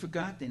what they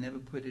forgot? They never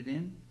put it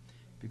in.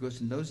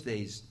 Because in those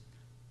days,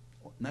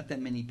 not that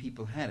many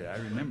people had it. I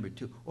remember,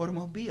 too.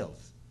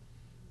 Automobiles.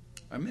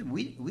 I remember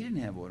we didn't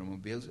have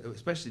automobiles,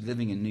 especially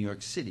living in New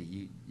York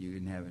City. You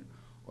didn't have an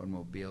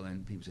automobile,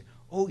 and people say,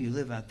 "Oh, you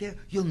live out there,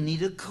 you'll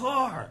need a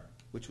car,"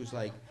 which was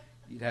like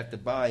you'd have to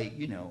buy,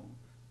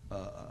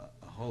 a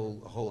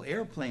whole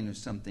airplane or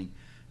something.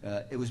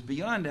 It was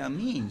beyond our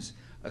means.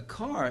 A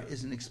car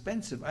is an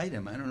expensive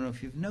item. I don't know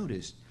if you've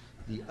noticed.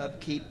 The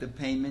upkeep, the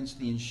payments,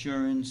 the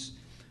insurance,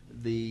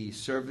 the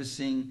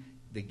servicing,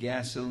 the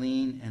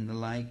gasoline, and the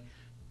like.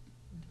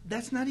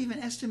 That's not even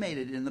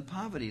estimated in the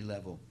poverty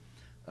level.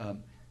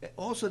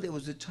 Also, there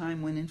was a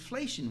time when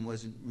inflation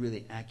wasn't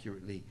really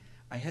accurately.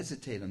 I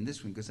hesitate on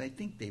this one because I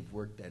think they've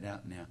worked that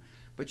out now.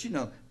 But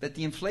that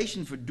the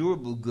inflation for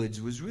durable goods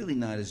was really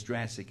not as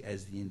drastic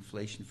as the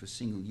inflation for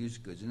single-use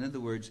goods. In other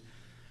words,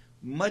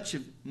 much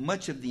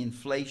of the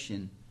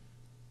inflation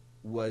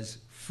was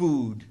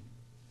food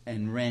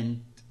and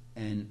rent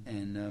and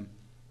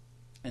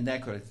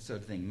that sort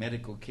of thing,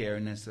 medical care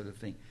and that sort of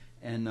thing.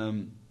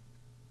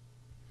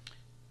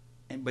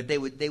 But they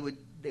would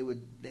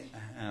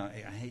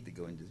I hate to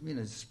go into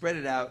this, spread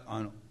it out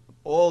on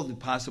all the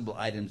possible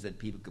items that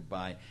people could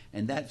buy,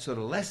 and that sort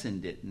of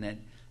lessened it.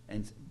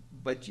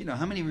 But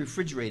how many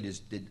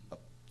refrigerators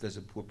does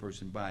a poor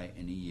person buy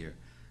in a year?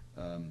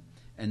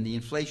 And the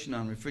inflation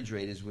on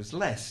refrigerators was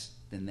less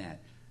than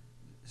that.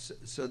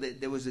 So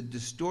there was a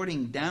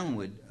distorting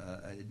downward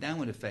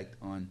effect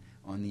on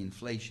the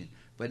inflation.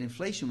 But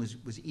inflation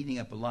was eating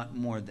up a lot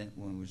more than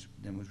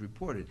was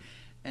reported.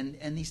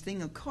 And these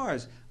thing of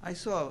cars, I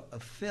saw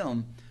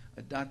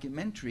a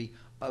documentary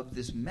of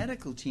this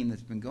medical team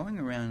that's been going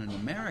around in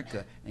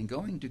America and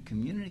going to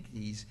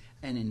communities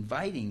and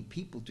inviting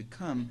people to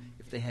come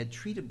if they had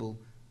treatable,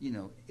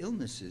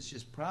 illnesses,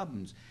 just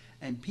problems.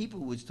 And people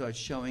would start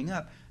showing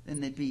up,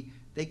 and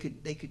they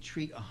could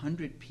treat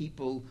 100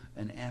 people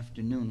an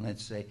afternoon,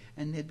 let's say,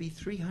 and there'd be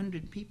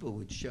 300 people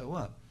would show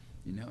up.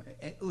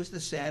 It was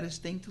the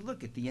saddest thing to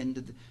look. At the end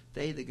of the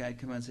day, the guy would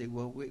come out and say,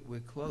 "Well,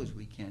 we're closed.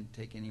 We can't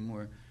take any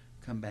more.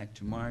 Come back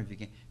tomorrow if you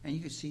can." And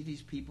you could see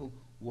these people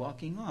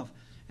walking off.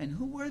 And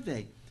who were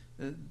they?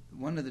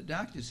 One of the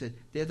doctors said,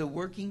 "They're the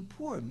working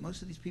poor.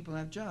 Most of these people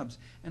have jobs."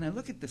 And I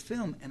look at the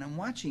film, and I'm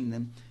watching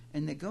them,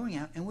 and they're going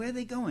out. And where are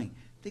they going?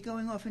 They're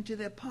going off into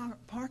their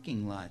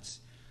parking lots.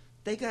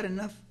 They got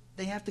enough.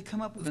 They have to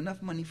come up with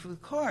enough money for the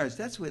cars.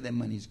 That's where their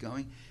money's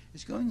going.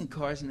 It's going in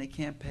cars, and they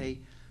can't pay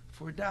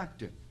for a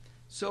doctor.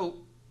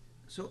 So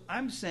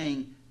I'm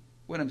saying,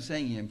 what I'm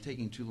saying here, I'm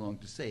taking too long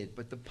to say it,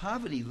 but the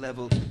poverty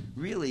level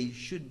really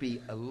should be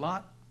a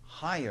lot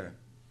higher.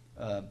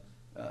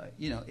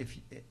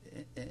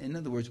 In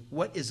other words,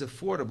 what is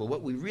affordable,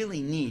 what we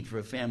really need for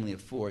a family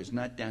of four is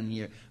not down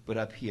here, but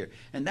up here.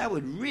 And that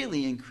would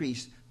really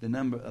increase the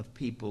number of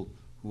people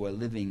who are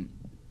living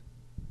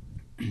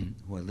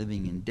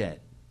in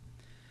debt.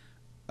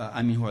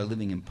 Who are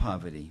living in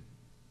poverty.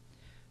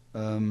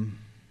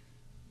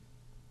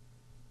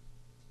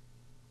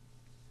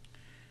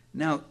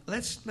 Now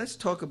let's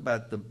talk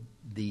about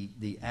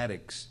the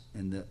addicts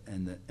and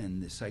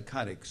the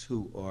psychotics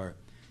who are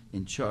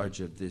in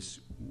charge of this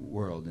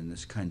world in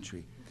this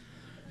country.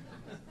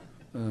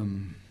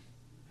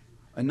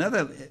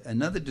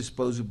 Another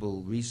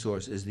disposable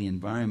resource is the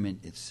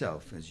environment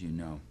itself, as you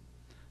know.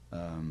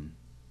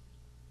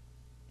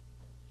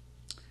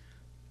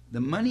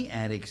 The money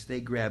addicts,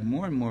 they grab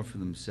more and more for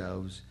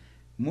themselves,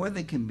 more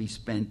than can be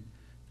spent.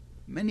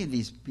 Many of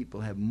these people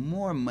have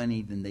more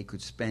money than they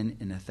could spend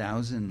in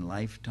 1,000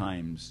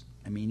 lifetimes.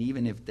 I mean,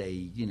 even if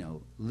they,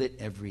 lit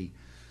every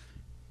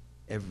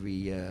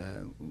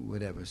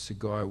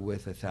cigar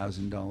with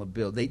 $1,000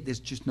 bill, there's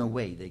just no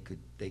way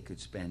they could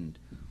spend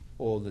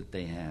all that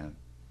they have.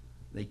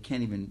 They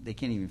can't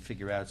even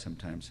figure out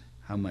sometimes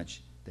how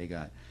much they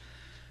got.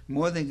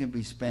 More than can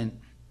be spent.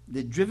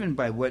 They're driven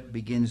by what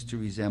begins to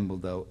resemble,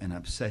 though, an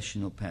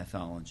obsessional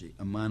pathology,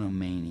 a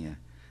monomania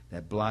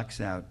that blocks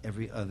out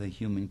every other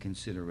human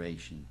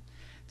consideration.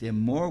 They're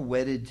more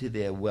wedded to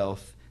their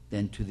wealth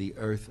than to the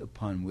earth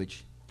upon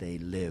which they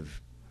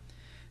live.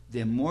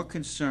 They're more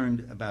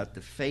concerned about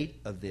the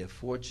fate of their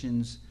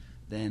fortunes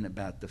than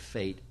about the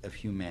fate of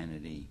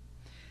humanity.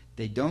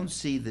 They don't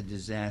see the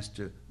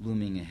disaster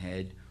looming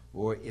ahead,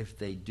 or if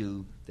they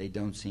do, they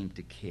don't seem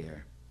to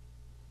care.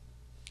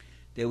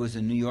 There was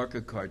a New Yorker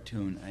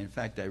cartoon. In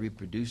fact, I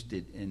reproduced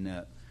it in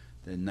the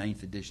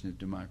 9th edition of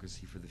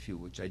Democracy for the Few,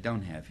 which I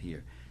don't have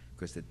here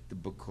because the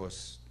book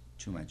costs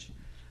too much.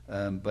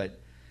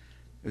 But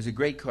it was a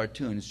great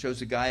cartoon. It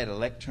shows a guy at a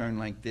lectern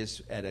like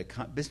this at a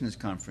business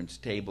conference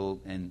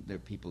table, and there are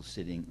people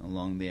sitting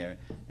along there,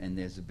 and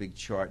there's a big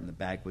chart in the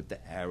back with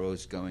the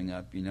arrows going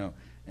up,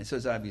 And so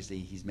it's obviously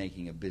he's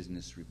making a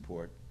business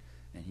report,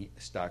 and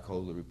a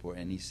stockholder report,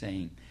 and he's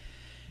saying,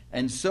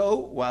 "And so,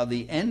 while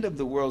the end of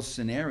the world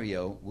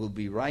scenario will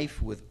be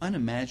rife with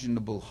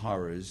unimaginable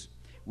horrors,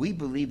 We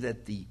believe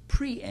that the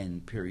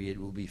pre-end period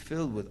will be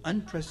filled with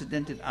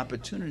unprecedented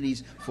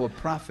opportunities for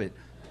profit.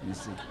 You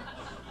see.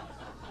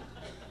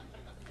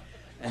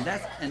 And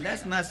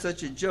that's not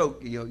such a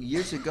joke. You know,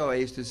 years ago I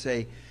used to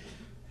say,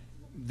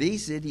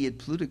 these idiot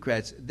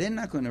plutocrats, they're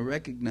not going to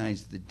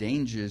recognize the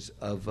dangers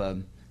of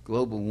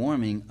global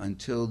warming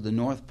until the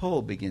North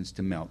Pole begins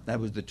to melt. That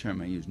was the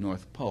term I used,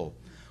 North Pole.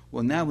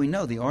 Well, now we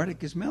know the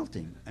Arctic is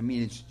melting. I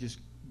mean, it's just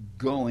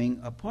going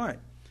apart.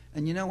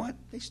 And you know what?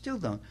 They still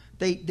don't.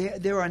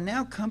 There are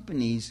now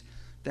companies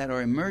that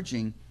are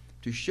emerging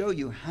to show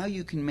you how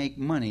you can make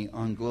money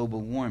on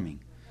global warming.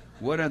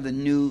 What are the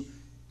new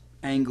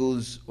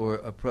angles or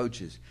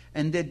approaches?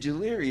 And they're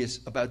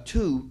deliriously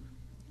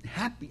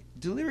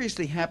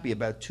happy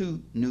about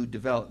two new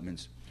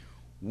developments.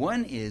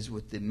 One is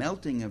with the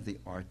melting of the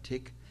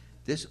Arctic,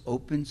 this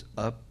opens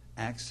up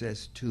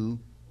access to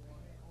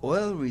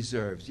oil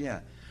reserves. Yeah,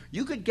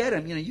 you could get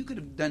them. You know, you could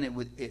have done it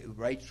with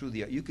right through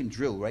the. You can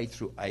drill right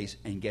through ice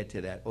and get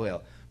to that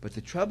oil. But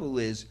the trouble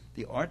is,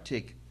 the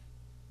Arctic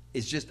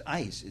is just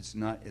ice. It's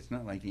not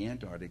like the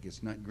Antarctic.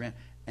 It's not grand,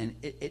 and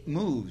it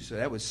moves. So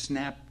that would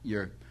snap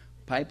your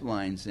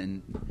pipelines,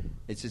 and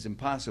it's just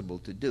impossible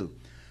to do.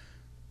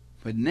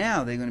 But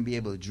now they're going to be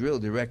able to drill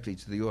directly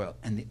to the oil.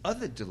 And the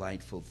other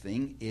delightful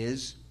thing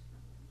is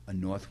a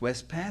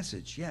Northwest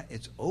Passage. Yeah,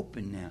 it's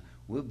open now.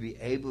 We'll be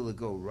able to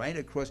go right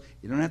across.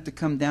 You don't have to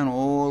come down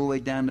all the way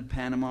down to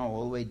Panama,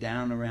 all the way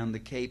down around the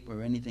Cape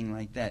or anything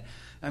like that.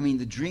 I mean,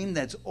 the dream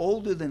that's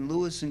older than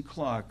Lewis and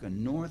Clark, a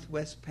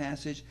Northwest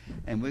Passage,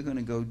 and we're going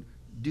to go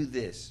do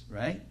this,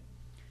 right?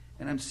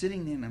 And I'm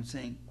sitting there and I'm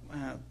saying,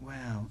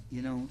 wow,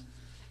 you know,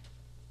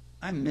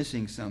 I'm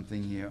missing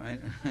something here.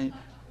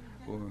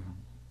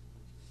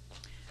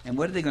 And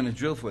what are they going to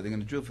drill for? They're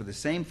going to drill for the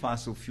same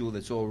fossil fuel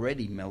that's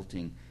already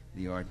melting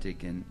the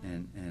Arctic, and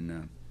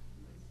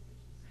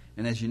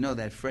as you know,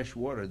 that fresh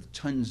water,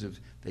 tons of,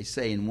 they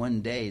say in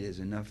one day there's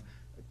enough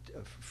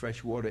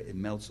fresh water, it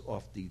melts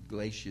off the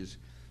glaciers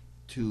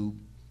to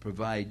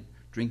provide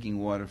drinking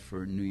water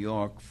for New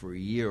York for a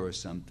year or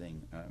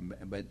something.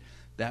 But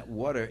that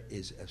water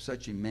is of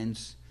such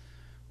immense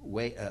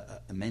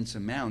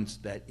amounts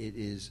that it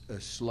is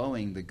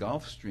slowing the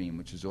Gulf Stream,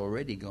 which is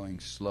already going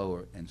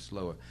slower and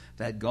slower.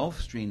 That Gulf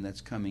Stream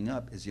that's coming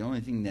up is the only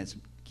thing that's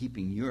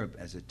keeping Europe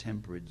as a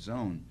temperate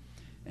zone.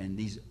 And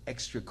these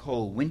extra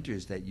cold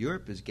winters that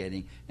Europe is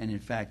getting, and in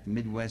fact the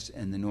Midwest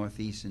and the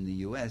Northeast in the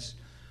U.S.,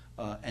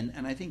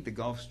 and I think the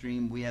Gulf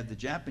Stream, we have the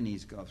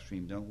Japanese Gulf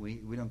Stream, don't we?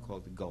 We don't call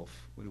it the Gulf.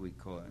 What do we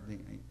call it? I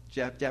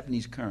think,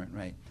 Japanese current,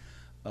 right?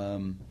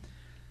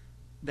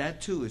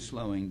 That too is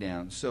slowing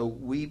down. So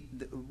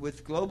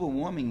with global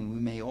warming, we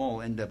may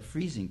all end up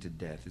freezing to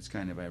death. It's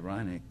kind of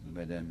ironic,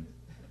 but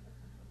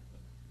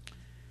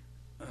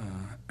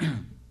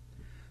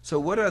so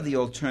what are the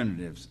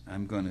alternatives?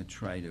 I'm going to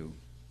try to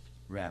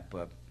wrap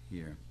up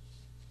here.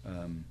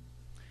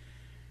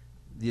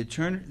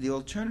 The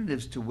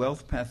alternatives to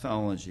wealth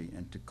pathology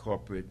and to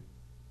corporate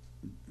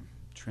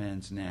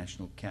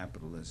transnational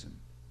capitalism.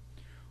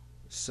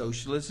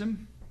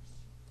 Socialism.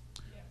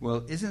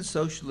 Well, isn't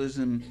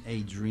socialism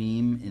a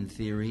dream in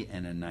theory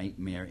and a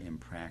nightmare in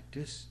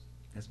practice?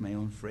 That's my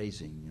own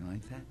phrasing. You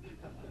like that?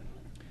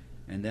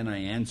 And then I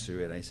answer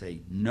it. I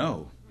say,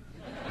 no.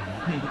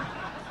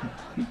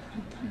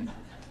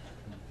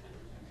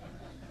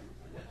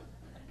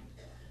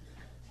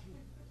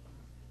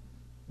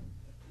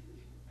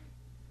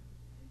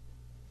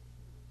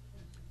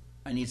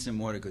 I need some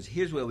water because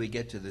here's where we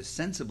get to the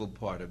sensible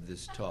part of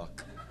this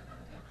talk.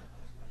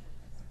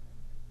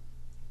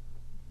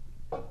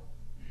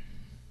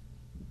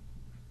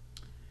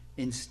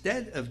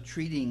 Instead of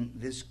treating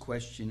this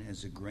question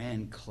as a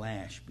grand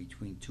clash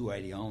between two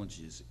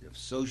ideologies of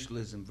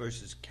socialism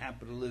versus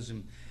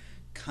capitalism,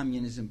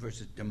 communism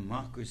versus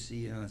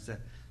democracy,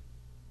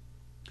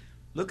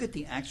 look at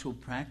the actual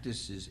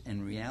practices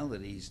and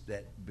realities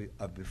that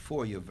are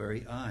before your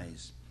very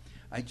eyes.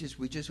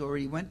 We just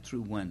already went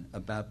through one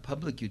about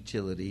public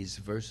utilities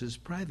versus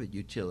private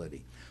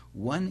utility.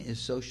 One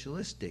is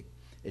socialistic.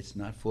 It's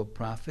not for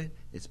profit.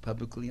 It's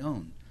publicly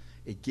owned.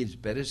 It gives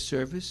better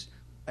service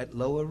at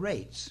lower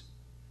rates.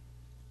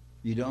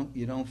 You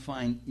don't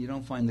find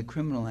the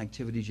criminal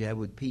activities you have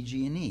with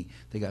PG&E.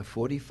 They got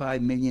 $45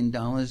 million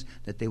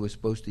that they were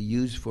supposed to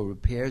use for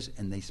repairs,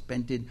 and they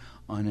spent it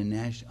on a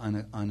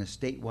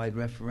statewide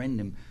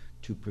referendum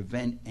to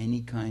prevent any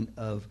kind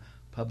of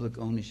public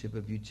ownership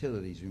of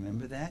utilities.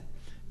 Remember that?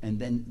 And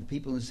then the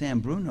people in San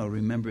Bruno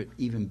remember it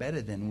even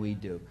better than we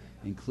do,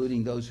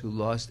 including those who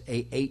lost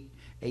eight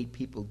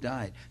people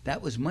died.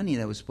 That was money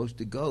that was supposed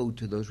to go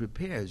to those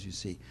repairs, you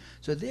see.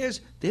 So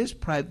there's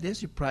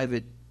your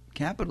private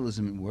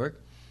capitalism at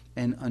work,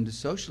 and under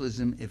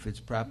socialism, if it's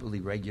properly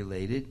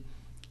regulated,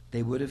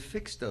 they would have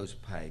fixed those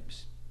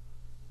pipes.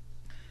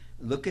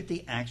 Look at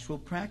the actual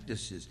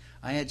practices.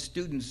 I had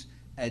students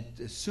at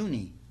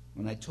SUNY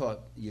when I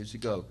taught years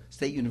ago,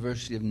 State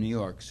University of New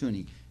York,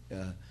 SUNY.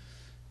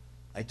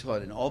 I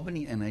taught in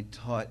Albany and I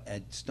taught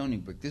at Stony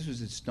Brook. This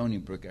was at Stony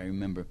Brook, I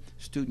remember.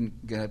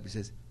 Student got up and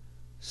says,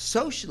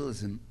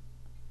 socialism,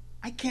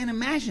 I can't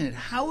imagine it.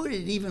 How would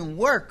it even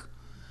work?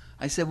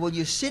 I said, well,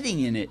 you're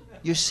sitting in it.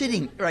 You're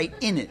sitting right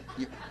in it.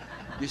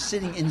 You're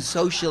sitting in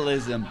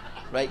socialism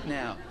right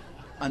now.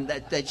 On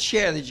that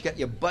chair that you got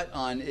your butt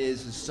on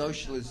is a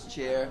socialist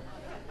chair.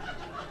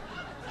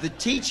 The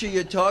teacher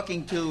you're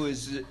talking to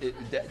is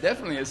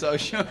definitely a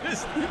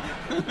socialist.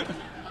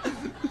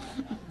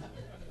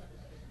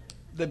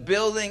 The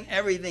building,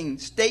 everything,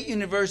 State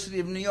University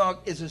of New York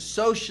is a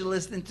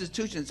socialist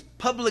institution. It's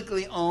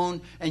publicly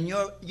owned, and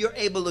you're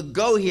able to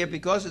go here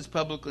because it's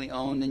publicly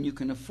owned, and you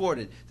can afford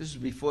it. This is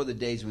before the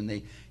days when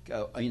they,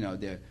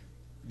 they're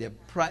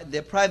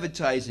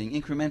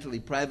privatizing, incrementally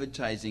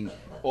privatizing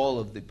all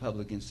of the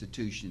public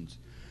institutions.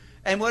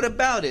 And what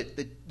about it?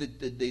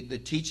 The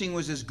teaching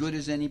was as good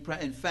as any.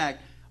 In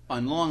fact,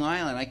 on Long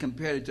Island, I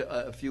compared it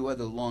to a few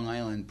other Long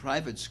Island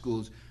private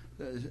schools.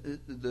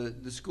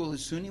 The school at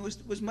SUNY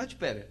was much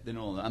better than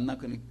all of them. I'm not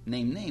going to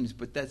name names,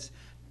 but that's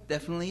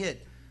definitely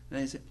it. And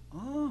I said,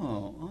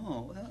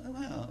 well,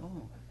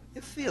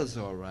 it feels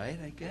all right,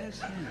 I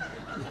guess.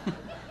 Yeah.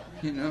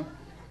 You know.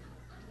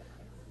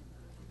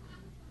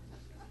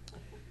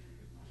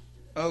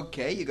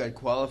 Okay, you got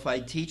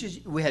qualified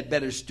teachers. We had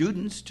better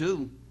students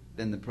too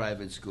than the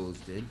private schools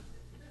did.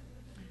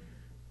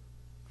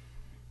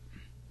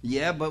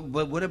 Yeah, but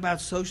what about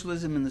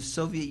socialism in the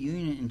Soviet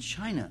Union and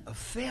China? A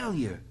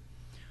failure.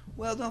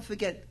 Well, don't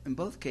forget, in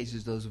both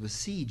cases, those were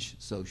siege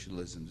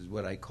socialisms, is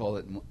what I call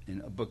it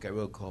in a book I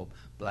wrote called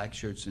Black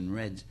Shirts and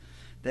Reds.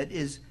 That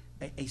is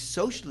a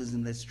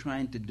socialism that's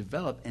trying to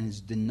develop and is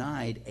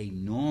denied a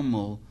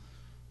normal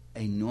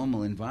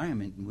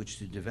environment in which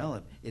to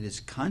develop. It is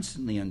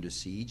constantly under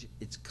siege.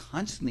 It's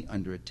constantly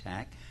under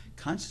attack,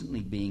 constantly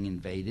being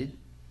invaded.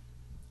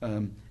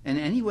 And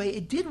anyway,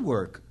 it did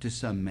work to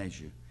some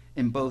measure.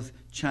 In both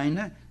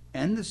China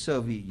and the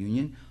Soviet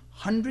Union,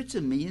 hundreds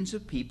of millions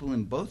of people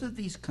in both of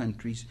these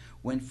countries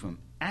went from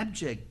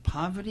abject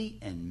poverty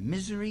and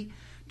misery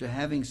to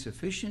having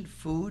sufficient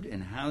food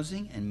and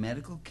housing and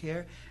medical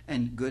care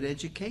and good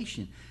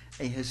education.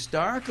 A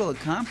historical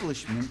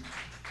accomplishment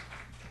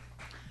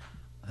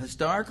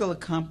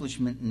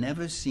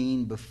never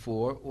seen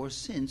before or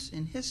since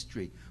in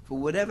history for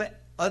whatever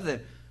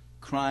other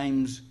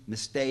crimes,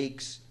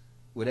 mistakes,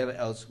 whatever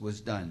else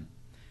was done.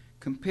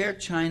 Compare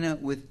China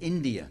with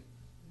India.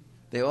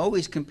 They're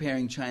always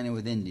comparing China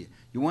with India.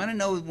 You want to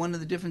know one of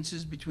the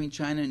differences between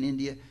China and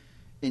India?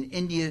 In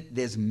India,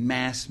 there's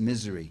mass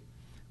misery.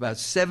 About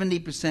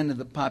 70% of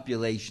the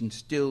population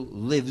still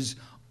lives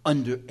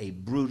under a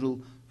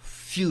brutal,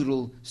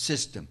 feudal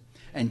system.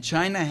 And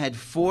China had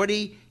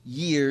 40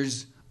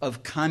 years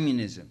of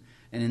communism.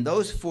 And in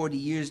those 40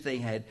 years, they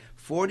had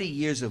 40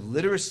 years of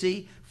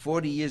literacy,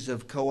 40 years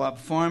of co-op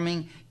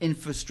farming,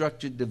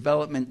 infrastructure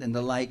development, and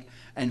the like,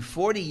 and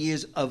 40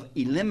 years of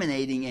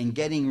eliminating and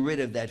getting rid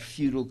of that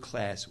feudal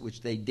class,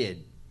 which they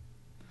did.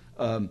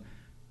 I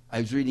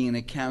was reading an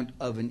account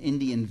of an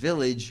Indian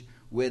village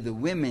where the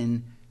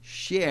women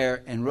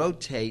share and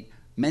rotate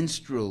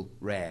menstrual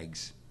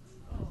rags.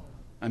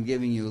 I'm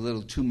giving you a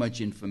little too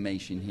much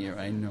information here,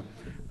 I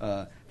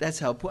know. That's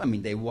how poor,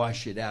 they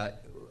wash it out.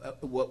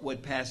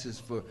 What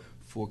passes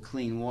for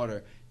clean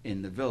water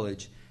in the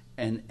village,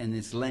 and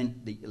it's you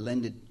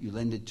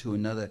lend it to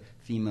another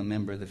female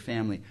member of the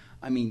family.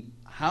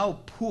 How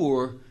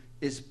poor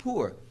is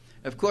poor?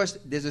 Of course,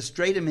 there's a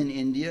stratum in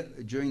India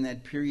during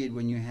that period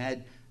when you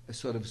had a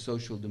sort of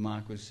social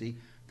democracy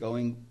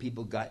going,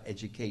 people got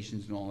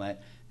educations and all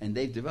that, and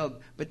they've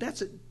developed. But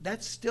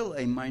that's still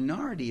a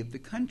minority of the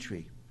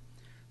country.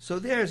 So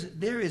there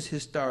is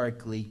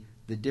historically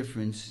the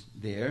difference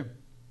there.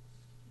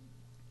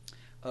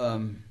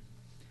 Of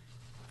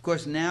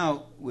course,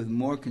 now with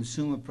more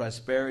consumer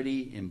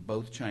prosperity in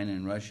both China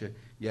and Russia,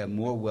 you have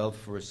more wealth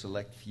for a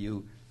select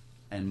few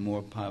and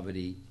more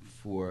poverty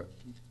for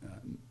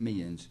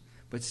millions.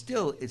 But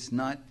still, it's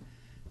not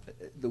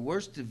the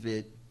worst of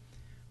it.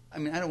 I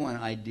don't want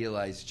to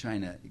idealize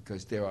China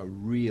because there are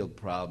real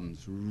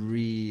problems,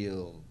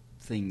 real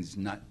things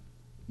not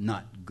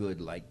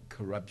good, like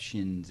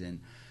corruptions,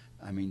 and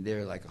there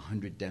are like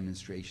 100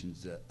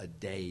 demonstrations a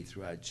day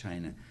throughout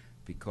China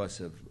because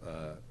of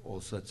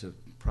all sorts of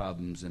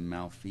problems and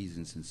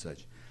malfeasance and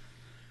such.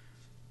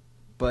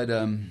 But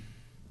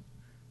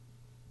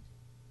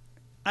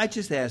I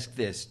just ask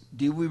this: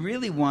 do we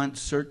really want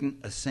certain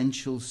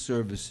essential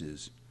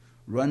services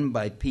run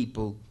by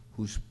people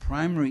whose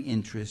primary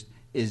interest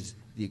is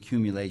the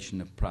accumulation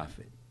of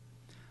profit?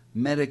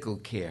 Medical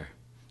care.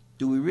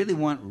 Do we really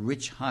want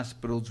rich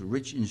hospitals,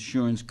 rich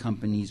insurance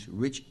companies,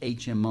 rich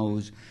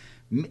HMOs,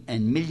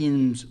 and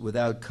millions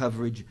without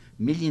coverage,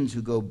 millions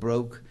who go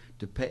broke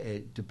to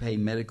pay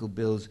medical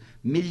bills,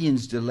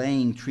 millions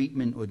delaying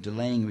treatment or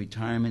delaying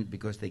retirement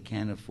because they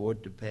can't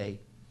afford to pay?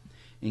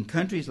 In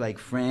countries like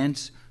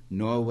France,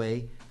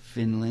 Norway,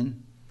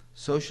 Finland,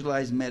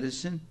 socialized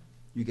medicine,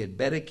 you get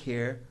better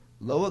care,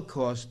 lower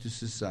cost to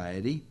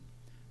society.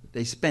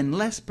 They spend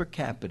less per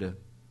capita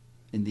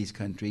in these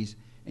countries,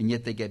 and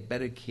yet they get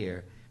better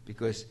care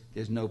because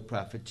there's no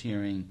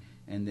profiteering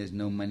and there's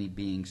no money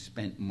being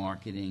spent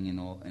marketing and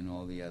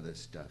all the other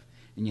stuff.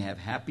 and you have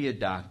happier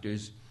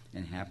doctors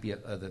and happier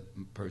other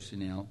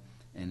personnel,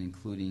 and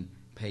including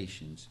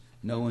patients.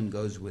 No one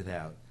goes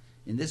without.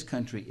 In this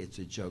country, it's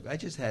a joke. I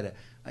just had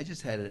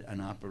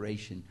an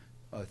operation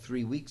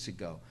 3 weeks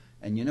ago,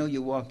 and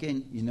you walk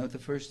in. You know the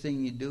first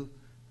thing you do?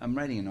 I'm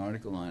writing an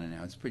article on it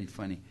now. It's pretty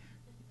funny.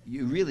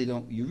 You really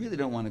don't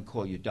want to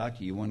call your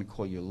doctor. You want to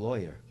call your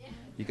lawyer.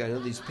 You got all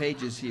these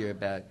pages here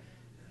about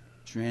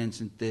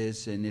trans and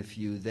this and if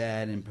you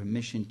that and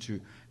permission to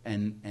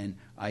and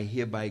I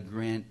hereby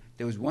grant.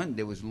 There was one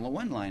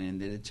line in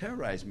there that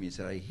terrorized me. It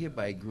said, I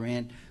hereby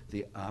grant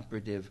the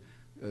operative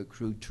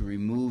crew to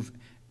remove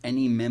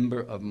any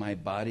member of my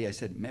body. I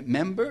said,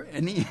 member?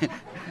 Any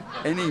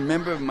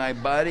member of my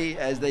body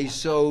as they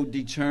so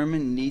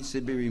determine needs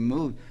to be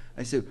removed.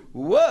 I said,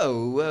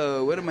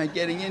 whoa, what am I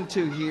getting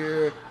into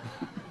here?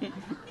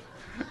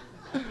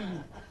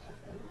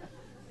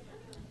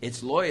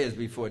 It's lawyers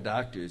before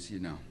doctors,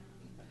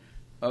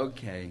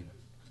 Okay.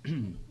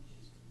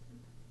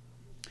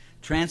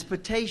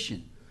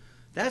 Transportation.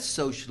 That's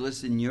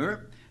socialist in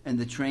Europe, and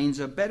the trains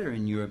are better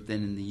in Europe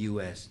than in the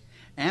U.S.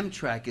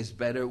 Amtrak is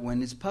better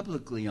when it's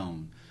publicly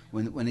owned.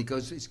 When it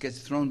gets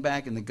thrown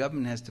back and the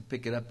government has to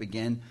pick it up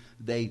again,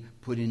 they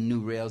put in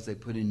new rails, they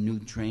put in new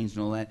trains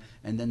and all that,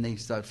 and then they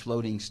start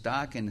floating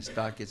stock, and the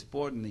stock gets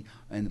bought, and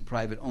the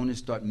private owners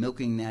start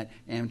milking that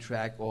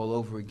Amtrak all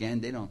over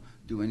again. They don't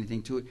do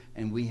anything to it,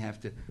 and we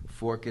have to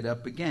fork it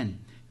up again.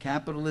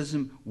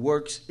 Capitalism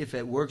works, if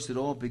it works at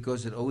all,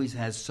 because it always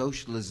has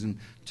socialism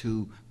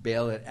to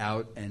bail it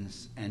out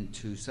and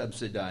to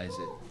subsidize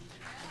it.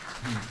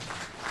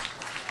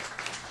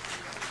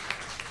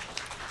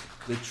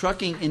 The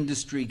trucking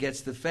industry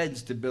gets the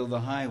feds to build the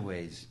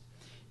highways.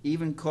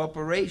 Even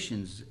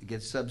corporations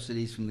get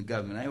subsidies from the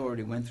government. I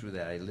already went through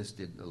that. I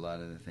listed a lot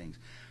of the things.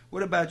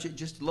 What about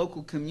just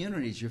local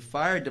communities, your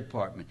fire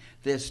department?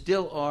 There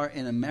still are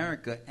in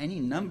America any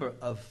number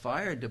of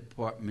fire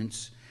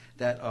departments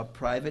that are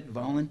private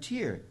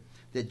volunteer.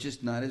 They're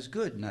just not as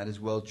good, not as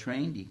well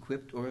trained,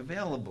 equipped, or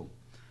available.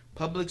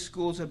 Public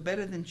schools are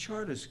better than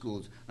charter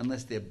schools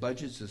unless their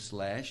budgets are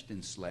slashed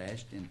and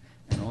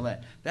all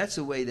that. That's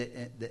the way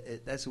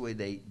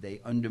they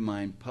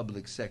undermine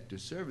public sector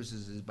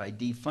services, is by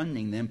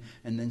defunding them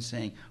and then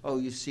saying, "Oh,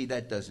 you see,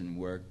 that doesn't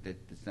work.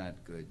 That's not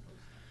good."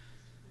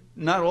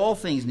 Not all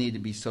things need to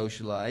be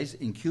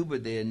socialized. In Cuba,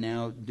 they are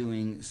now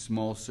doing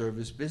small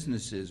service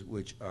businesses,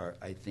 which are,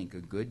 I think,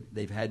 are good.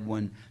 They've had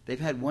one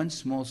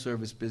small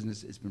service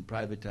business. It's been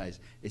privatized.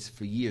 It's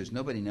for years.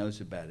 Nobody knows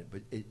about it,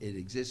 but it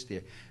exists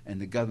there. And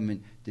the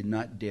government did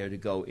not dare to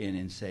go in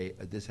and say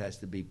this has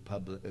to be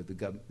public. It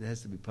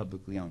has to be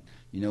publicly owned.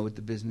 You know what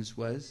the business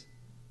was?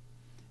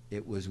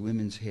 It was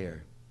women's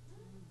hair.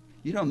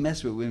 You don't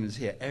mess with women's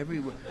hair.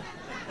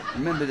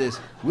 Remember this: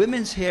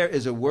 women's hair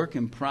is a work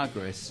in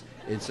progress.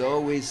 It's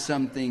always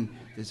something.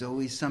 There's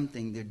always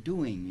something they're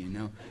doing,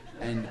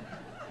 and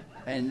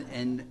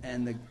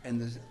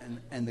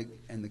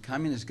the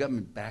communist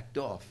government backed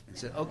off and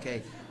said,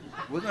 "Okay,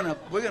 we're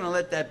gonna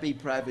let that be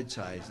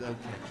privatized." Okay,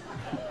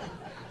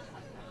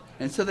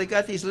 and so they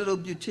got these little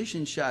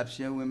beautician shops,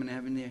 women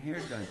having their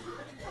hair done.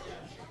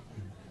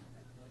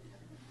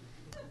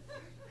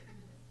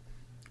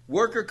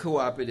 Worker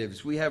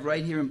cooperatives. We have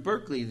right here in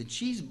Berkeley the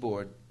Cheese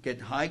Board. Get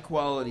high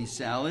quality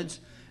salads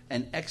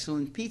and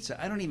excellent pizza.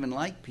 I don't even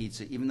like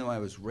pizza, even though I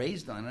was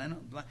raised on it.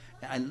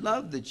 I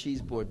love the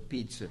Cheese Board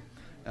pizza.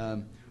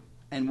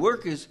 And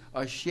workers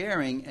are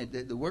sharing,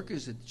 the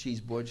workers at the Cheese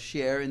Board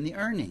share in the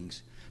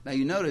earnings. Now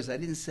you notice I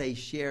didn't say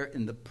share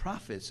in the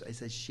profits, I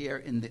said share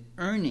in the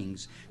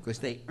earnings, because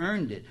they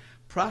earned it.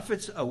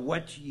 Profits are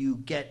what you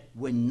get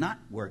when not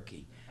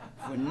working.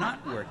 When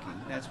not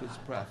working, that's what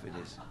profit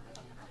is.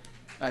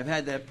 I've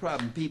had that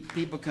problem.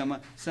 People come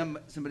up,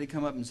 somebody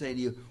come up and say to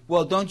you,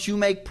 "Well, don't you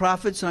make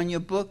profits on your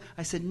book?"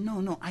 I said,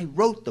 No, I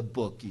wrote the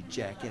book, you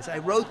jackass. I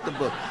wrote the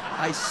book.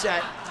 I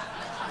sat.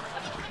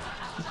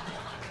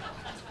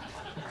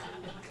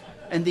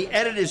 And the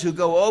editors who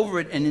go over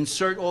it and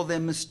insert all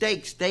their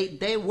mistakes,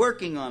 they're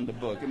working on the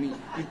book. I mean,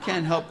 you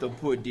can't help the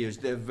poor dears.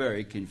 They're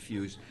very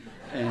confused.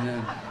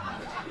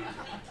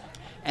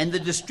 And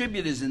the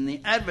distributors and the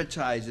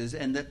advertisers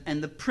and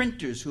the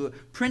printers who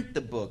print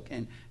the book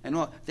and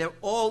all, they're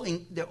all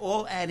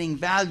adding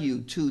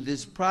value to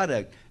this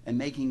product and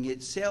making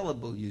it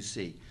saleable, you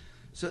see.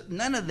 So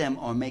none of them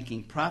are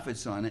making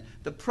profits on it.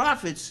 The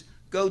profits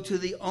go to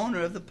the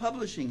owner of the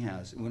publishing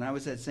house. When I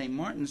was at St.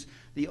 Martin's,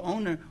 the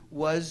owner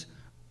was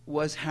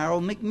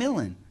Harold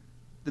Macmillan.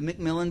 The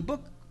Macmillan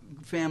book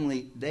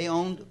family, they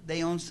owned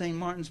St.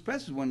 Martin's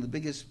Press, one of the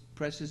biggest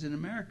presses in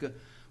America.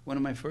 One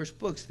of my first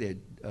books there.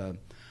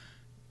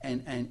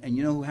 And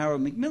you know who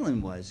Harold Macmillan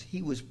was?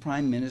 He was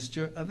Prime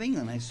Minister of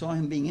England. I saw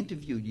him being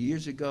interviewed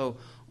years ago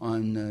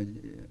on,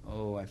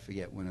 I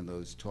forget, one of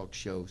those talk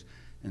shows.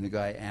 And the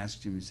guy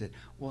asked him and said,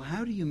 "Well,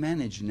 how do you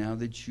manage now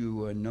that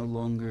you are no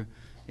longer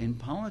in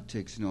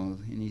politics?"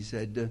 And he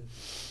said,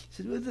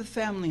 "Well, the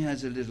family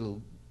has a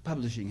little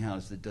publishing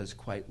house that does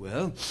quite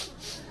well."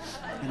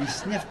 And he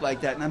sniffed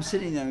like that. And I'm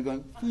sitting there and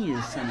going, "You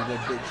son of a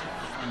bitch."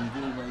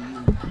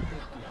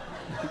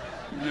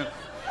 You know?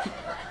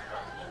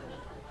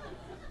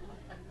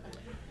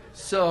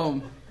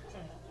 So,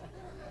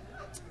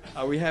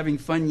 are we having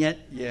fun yet?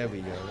 Yeah,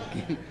 we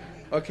go.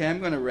 Okay, I'm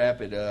going to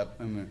wrap it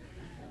up.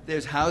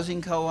 There's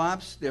housing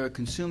co-ops. There are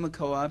consumer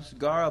co-ops.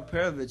 Gar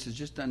Alperovitz has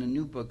just done a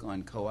new book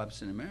on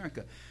co-ops in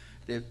America.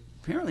 There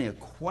apparently are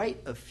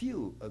quite a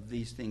few of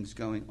these things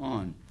going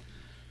on.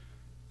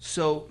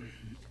 So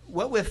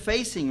what we're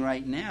facing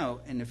right now,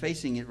 and they're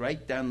facing it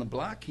right down the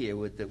block here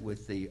with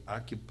the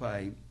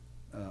Occupy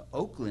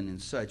Oakland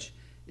and such,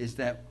 is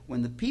that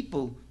when the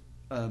people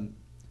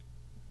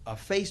are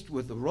faced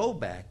with the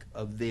rollback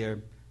of their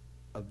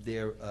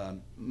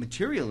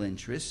material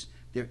interests,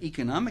 their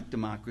economic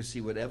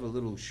democracy, whatever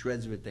little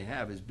shreds of it they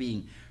have, is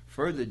being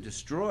further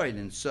destroyed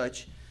and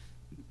such,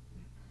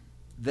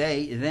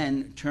 they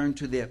then turn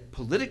to their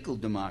political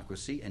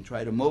democracy and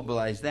try to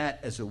mobilize that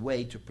as a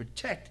way to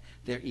protect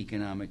their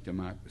economic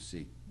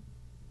democracy.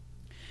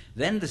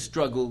 Then the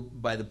struggle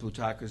by the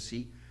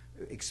plutocracy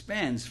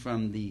expands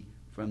from the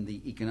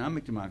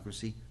economic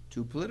democracy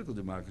to political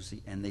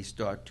democracy, and they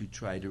start to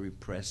try to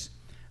repress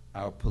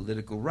our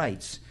political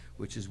rights,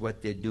 which is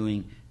what they're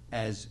doing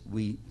as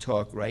we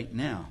talk right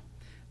now.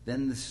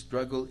 Then the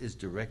struggle is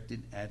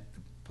directed at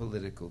the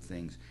political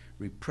things.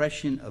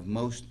 Repression of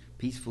most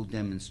peaceful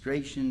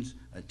demonstrations,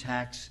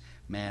 attacks,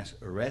 mass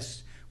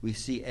arrests. We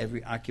see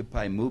every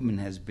Occupy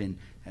movement has been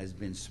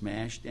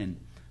smashed and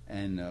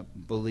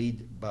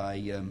bullied by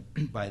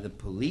the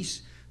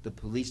police. The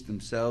police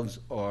themselves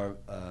are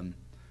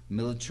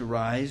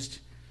militarized.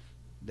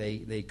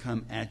 They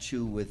come at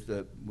you with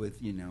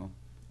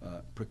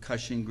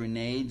percussion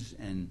grenades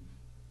and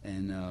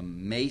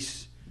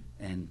mace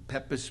and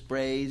pepper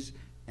sprays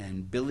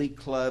and billy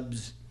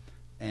clubs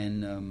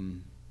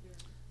and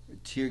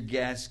tear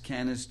gas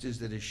canisters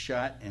that are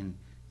shot and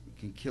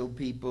can kill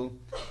people.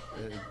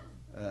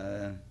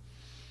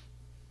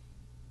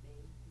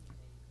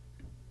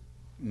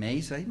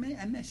 Mace? I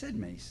said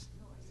mace.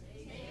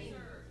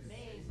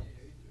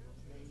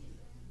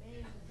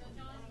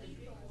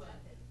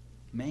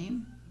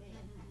 Maim?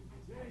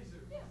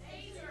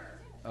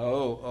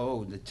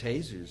 Oh, the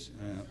tasers.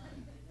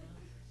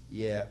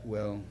 Yeah,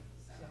 well,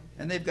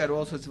 and they've got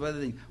all sorts of other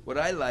things. What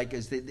I like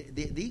is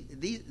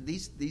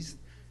these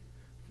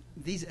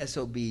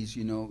SOBs,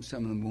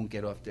 some of them won't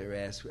get off their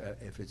ass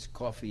if it's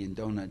coffee and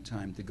donut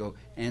time to go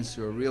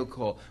answer a real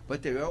call.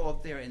 But they're all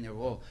up there and they're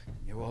all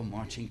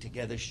marching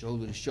together,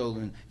 shoulder to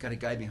shoulder, and got a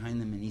guy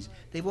behind them, and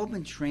they've all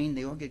been trained.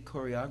 They all get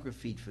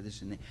choreographed for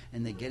this, and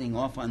they're getting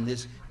off on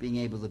this, being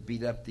able to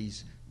beat up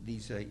these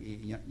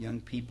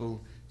young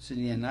people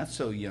sitting there not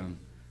so young.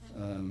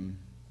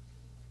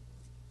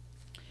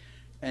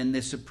 And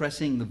they're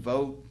suppressing the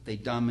vote. They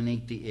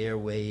dominate the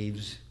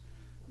airwaves.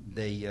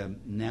 They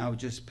now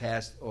just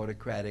passed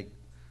autocratic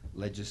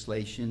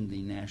legislation,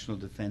 the National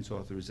Defense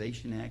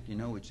Authorization Act,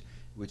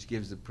 which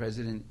gives the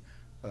president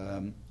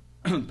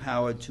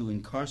power to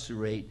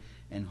incarcerate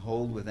and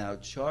hold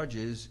without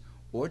charges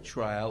or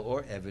trial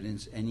or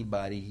evidence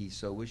anybody he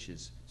so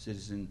wishes,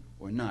 citizen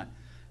or not.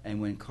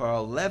 And when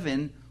Carl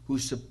Levin, who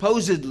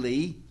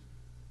supposedly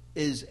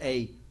is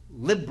a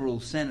liberal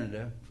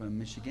senator from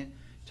Michigan,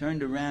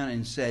 turned around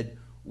and said,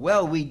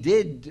 well, we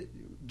did,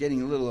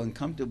 getting a little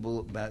uncomfortable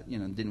about,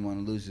 didn't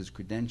want to lose his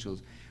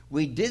credentials,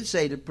 we did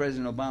say to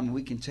President Obama,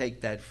 we can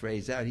take that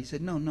phrase out. He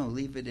said, no,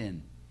 leave it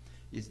in.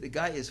 The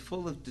guy is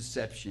full of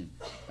deception.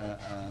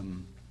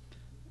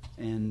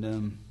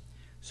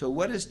 So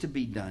what is to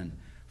be done?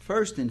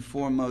 First and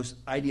foremost,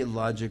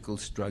 ideological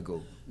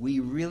struggle. We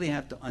really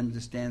have to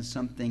understand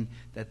something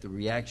that the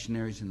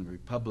reactionaries and the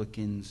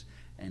Republicans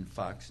and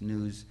Fox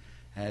News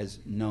has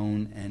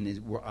known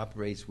and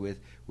operates with,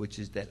 which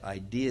is that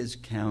ideas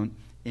count,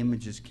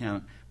 images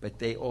count, but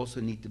they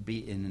also need to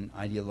be in an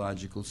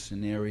ideological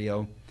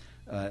scenario.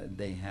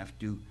 They have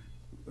to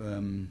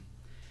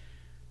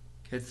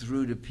get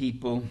through to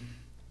people,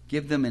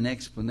 give them an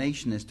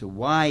explanation as to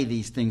why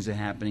these things are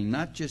happening,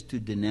 not just to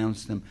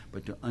denounce them,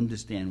 but to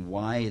understand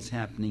why it's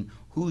happening,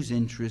 whose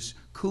interests,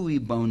 cui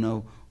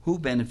bono, who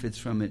benefits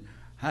from it,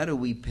 how do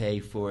we pay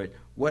for it,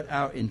 what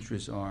our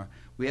interests are.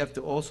 We have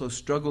to also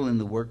struggle in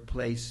the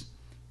workplace,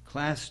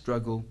 class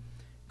struggle,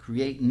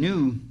 create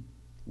new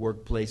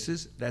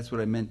workplaces. That's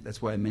what I meant.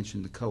 That's why I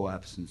mentioned the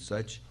co-ops and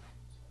such.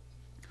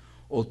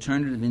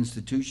 Alternative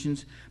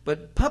institutions,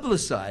 but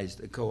publicize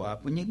the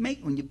co-op. When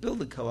you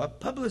build a co-op,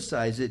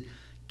 publicize it.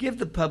 Give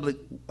the public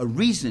a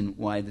reason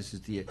why this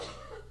is the.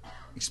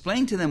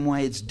 Explain to them why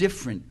it's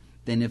different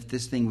than if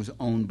this thing was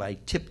owned by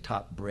Tip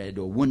Top Bread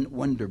or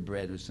Wonder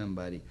Bread or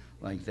somebody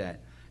like that.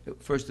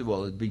 First of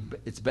all,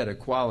 it's better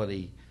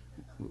quality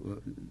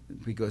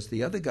because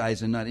the other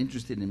guys are not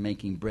interested in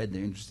making bread;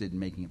 they're interested in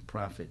making a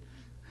profit.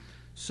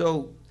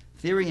 So,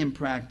 theory and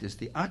practice.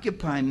 The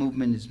Occupy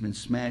movement has been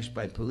smashed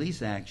by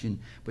police action,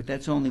 but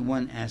that's only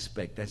one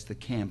aspect. That's the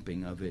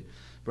camping of it.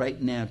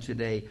 Right now,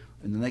 today,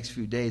 in the next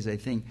few days, I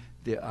think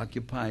the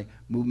Occupy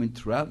movement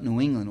throughout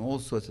New England, all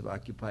sorts of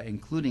Occupy,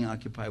 including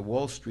Occupy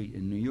Wall Street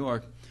in New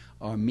York,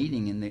 are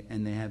meeting,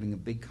 and they're having a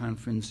big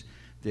conference.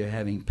 They're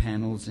having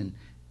panels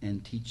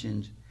and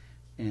teach-ins,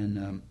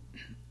 and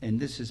And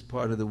this is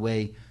part of the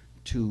way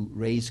to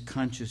raise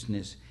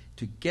consciousness,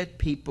 to get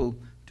people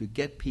to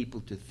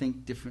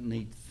think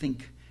differently,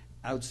 think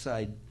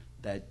outside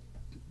that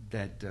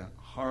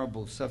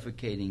horrible,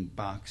 suffocating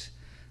box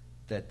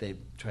that they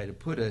try to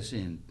put us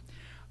in.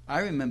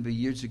 I remember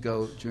years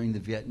ago during the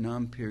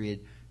Vietnam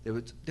period, there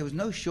was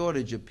no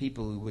shortage of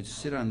people who would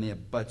sit on their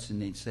butts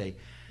and they'd say,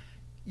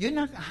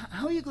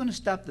 how are you going to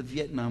stop the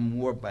Vietnam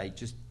War by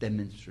just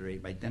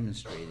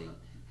demonstrating?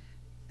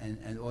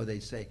 Or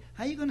they'd say,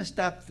 how are you going to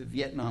stop the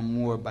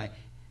Vietnam War by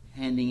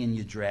handing in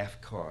your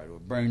draft card or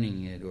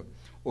burning it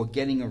or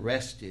getting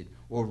arrested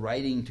or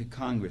writing to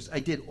Congress? I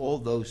did all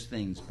those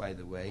things, by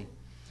the way.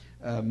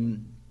 How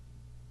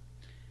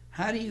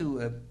do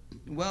you,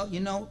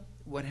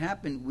 what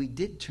happened, we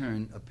did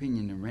turn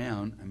opinion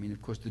around. I mean,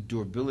 of course, the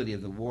durability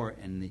of the war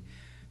and the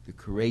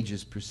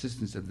courageous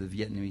persistence of the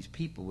Vietnamese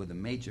people were the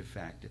major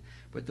factor.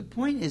 But the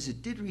point is,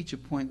 it did reach a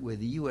point where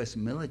the U.S.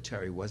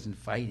 military wasn't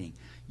fighting.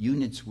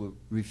 Units were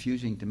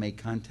refusing to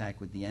make contact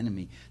with the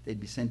enemy. They'd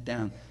be sent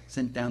down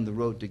the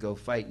road to go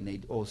fight, and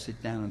they'd all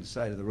sit down on the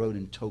side of the road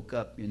and toke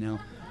up, and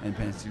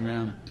pass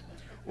around.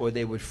 Or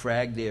they would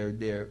frag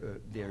their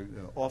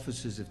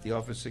officers if the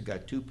officer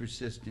got too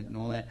persistent and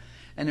all that.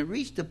 And it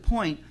reached a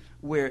point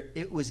where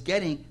it was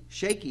getting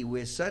shaky,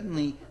 where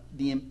suddenly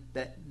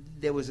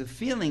there was a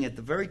feeling at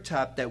the very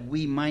top that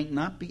we might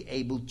not be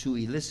able to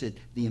elicit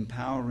the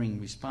empowering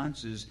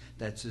responses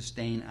that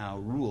sustain our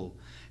rule.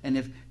 And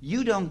if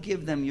you don't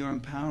give them your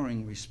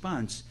empowering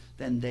response,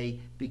 then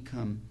they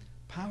become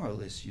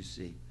powerless, you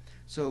see.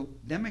 So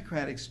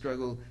democratic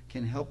struggle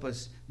can help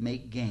us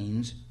make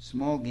gains,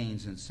 small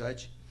gains and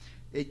such.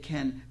 It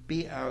can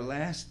be our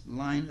last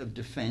line of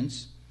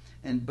defense,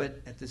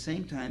 but at the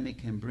same time it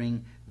can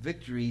bring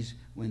victories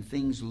when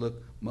things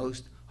look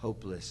most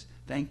hopeless.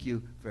 Thank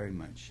you very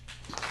much.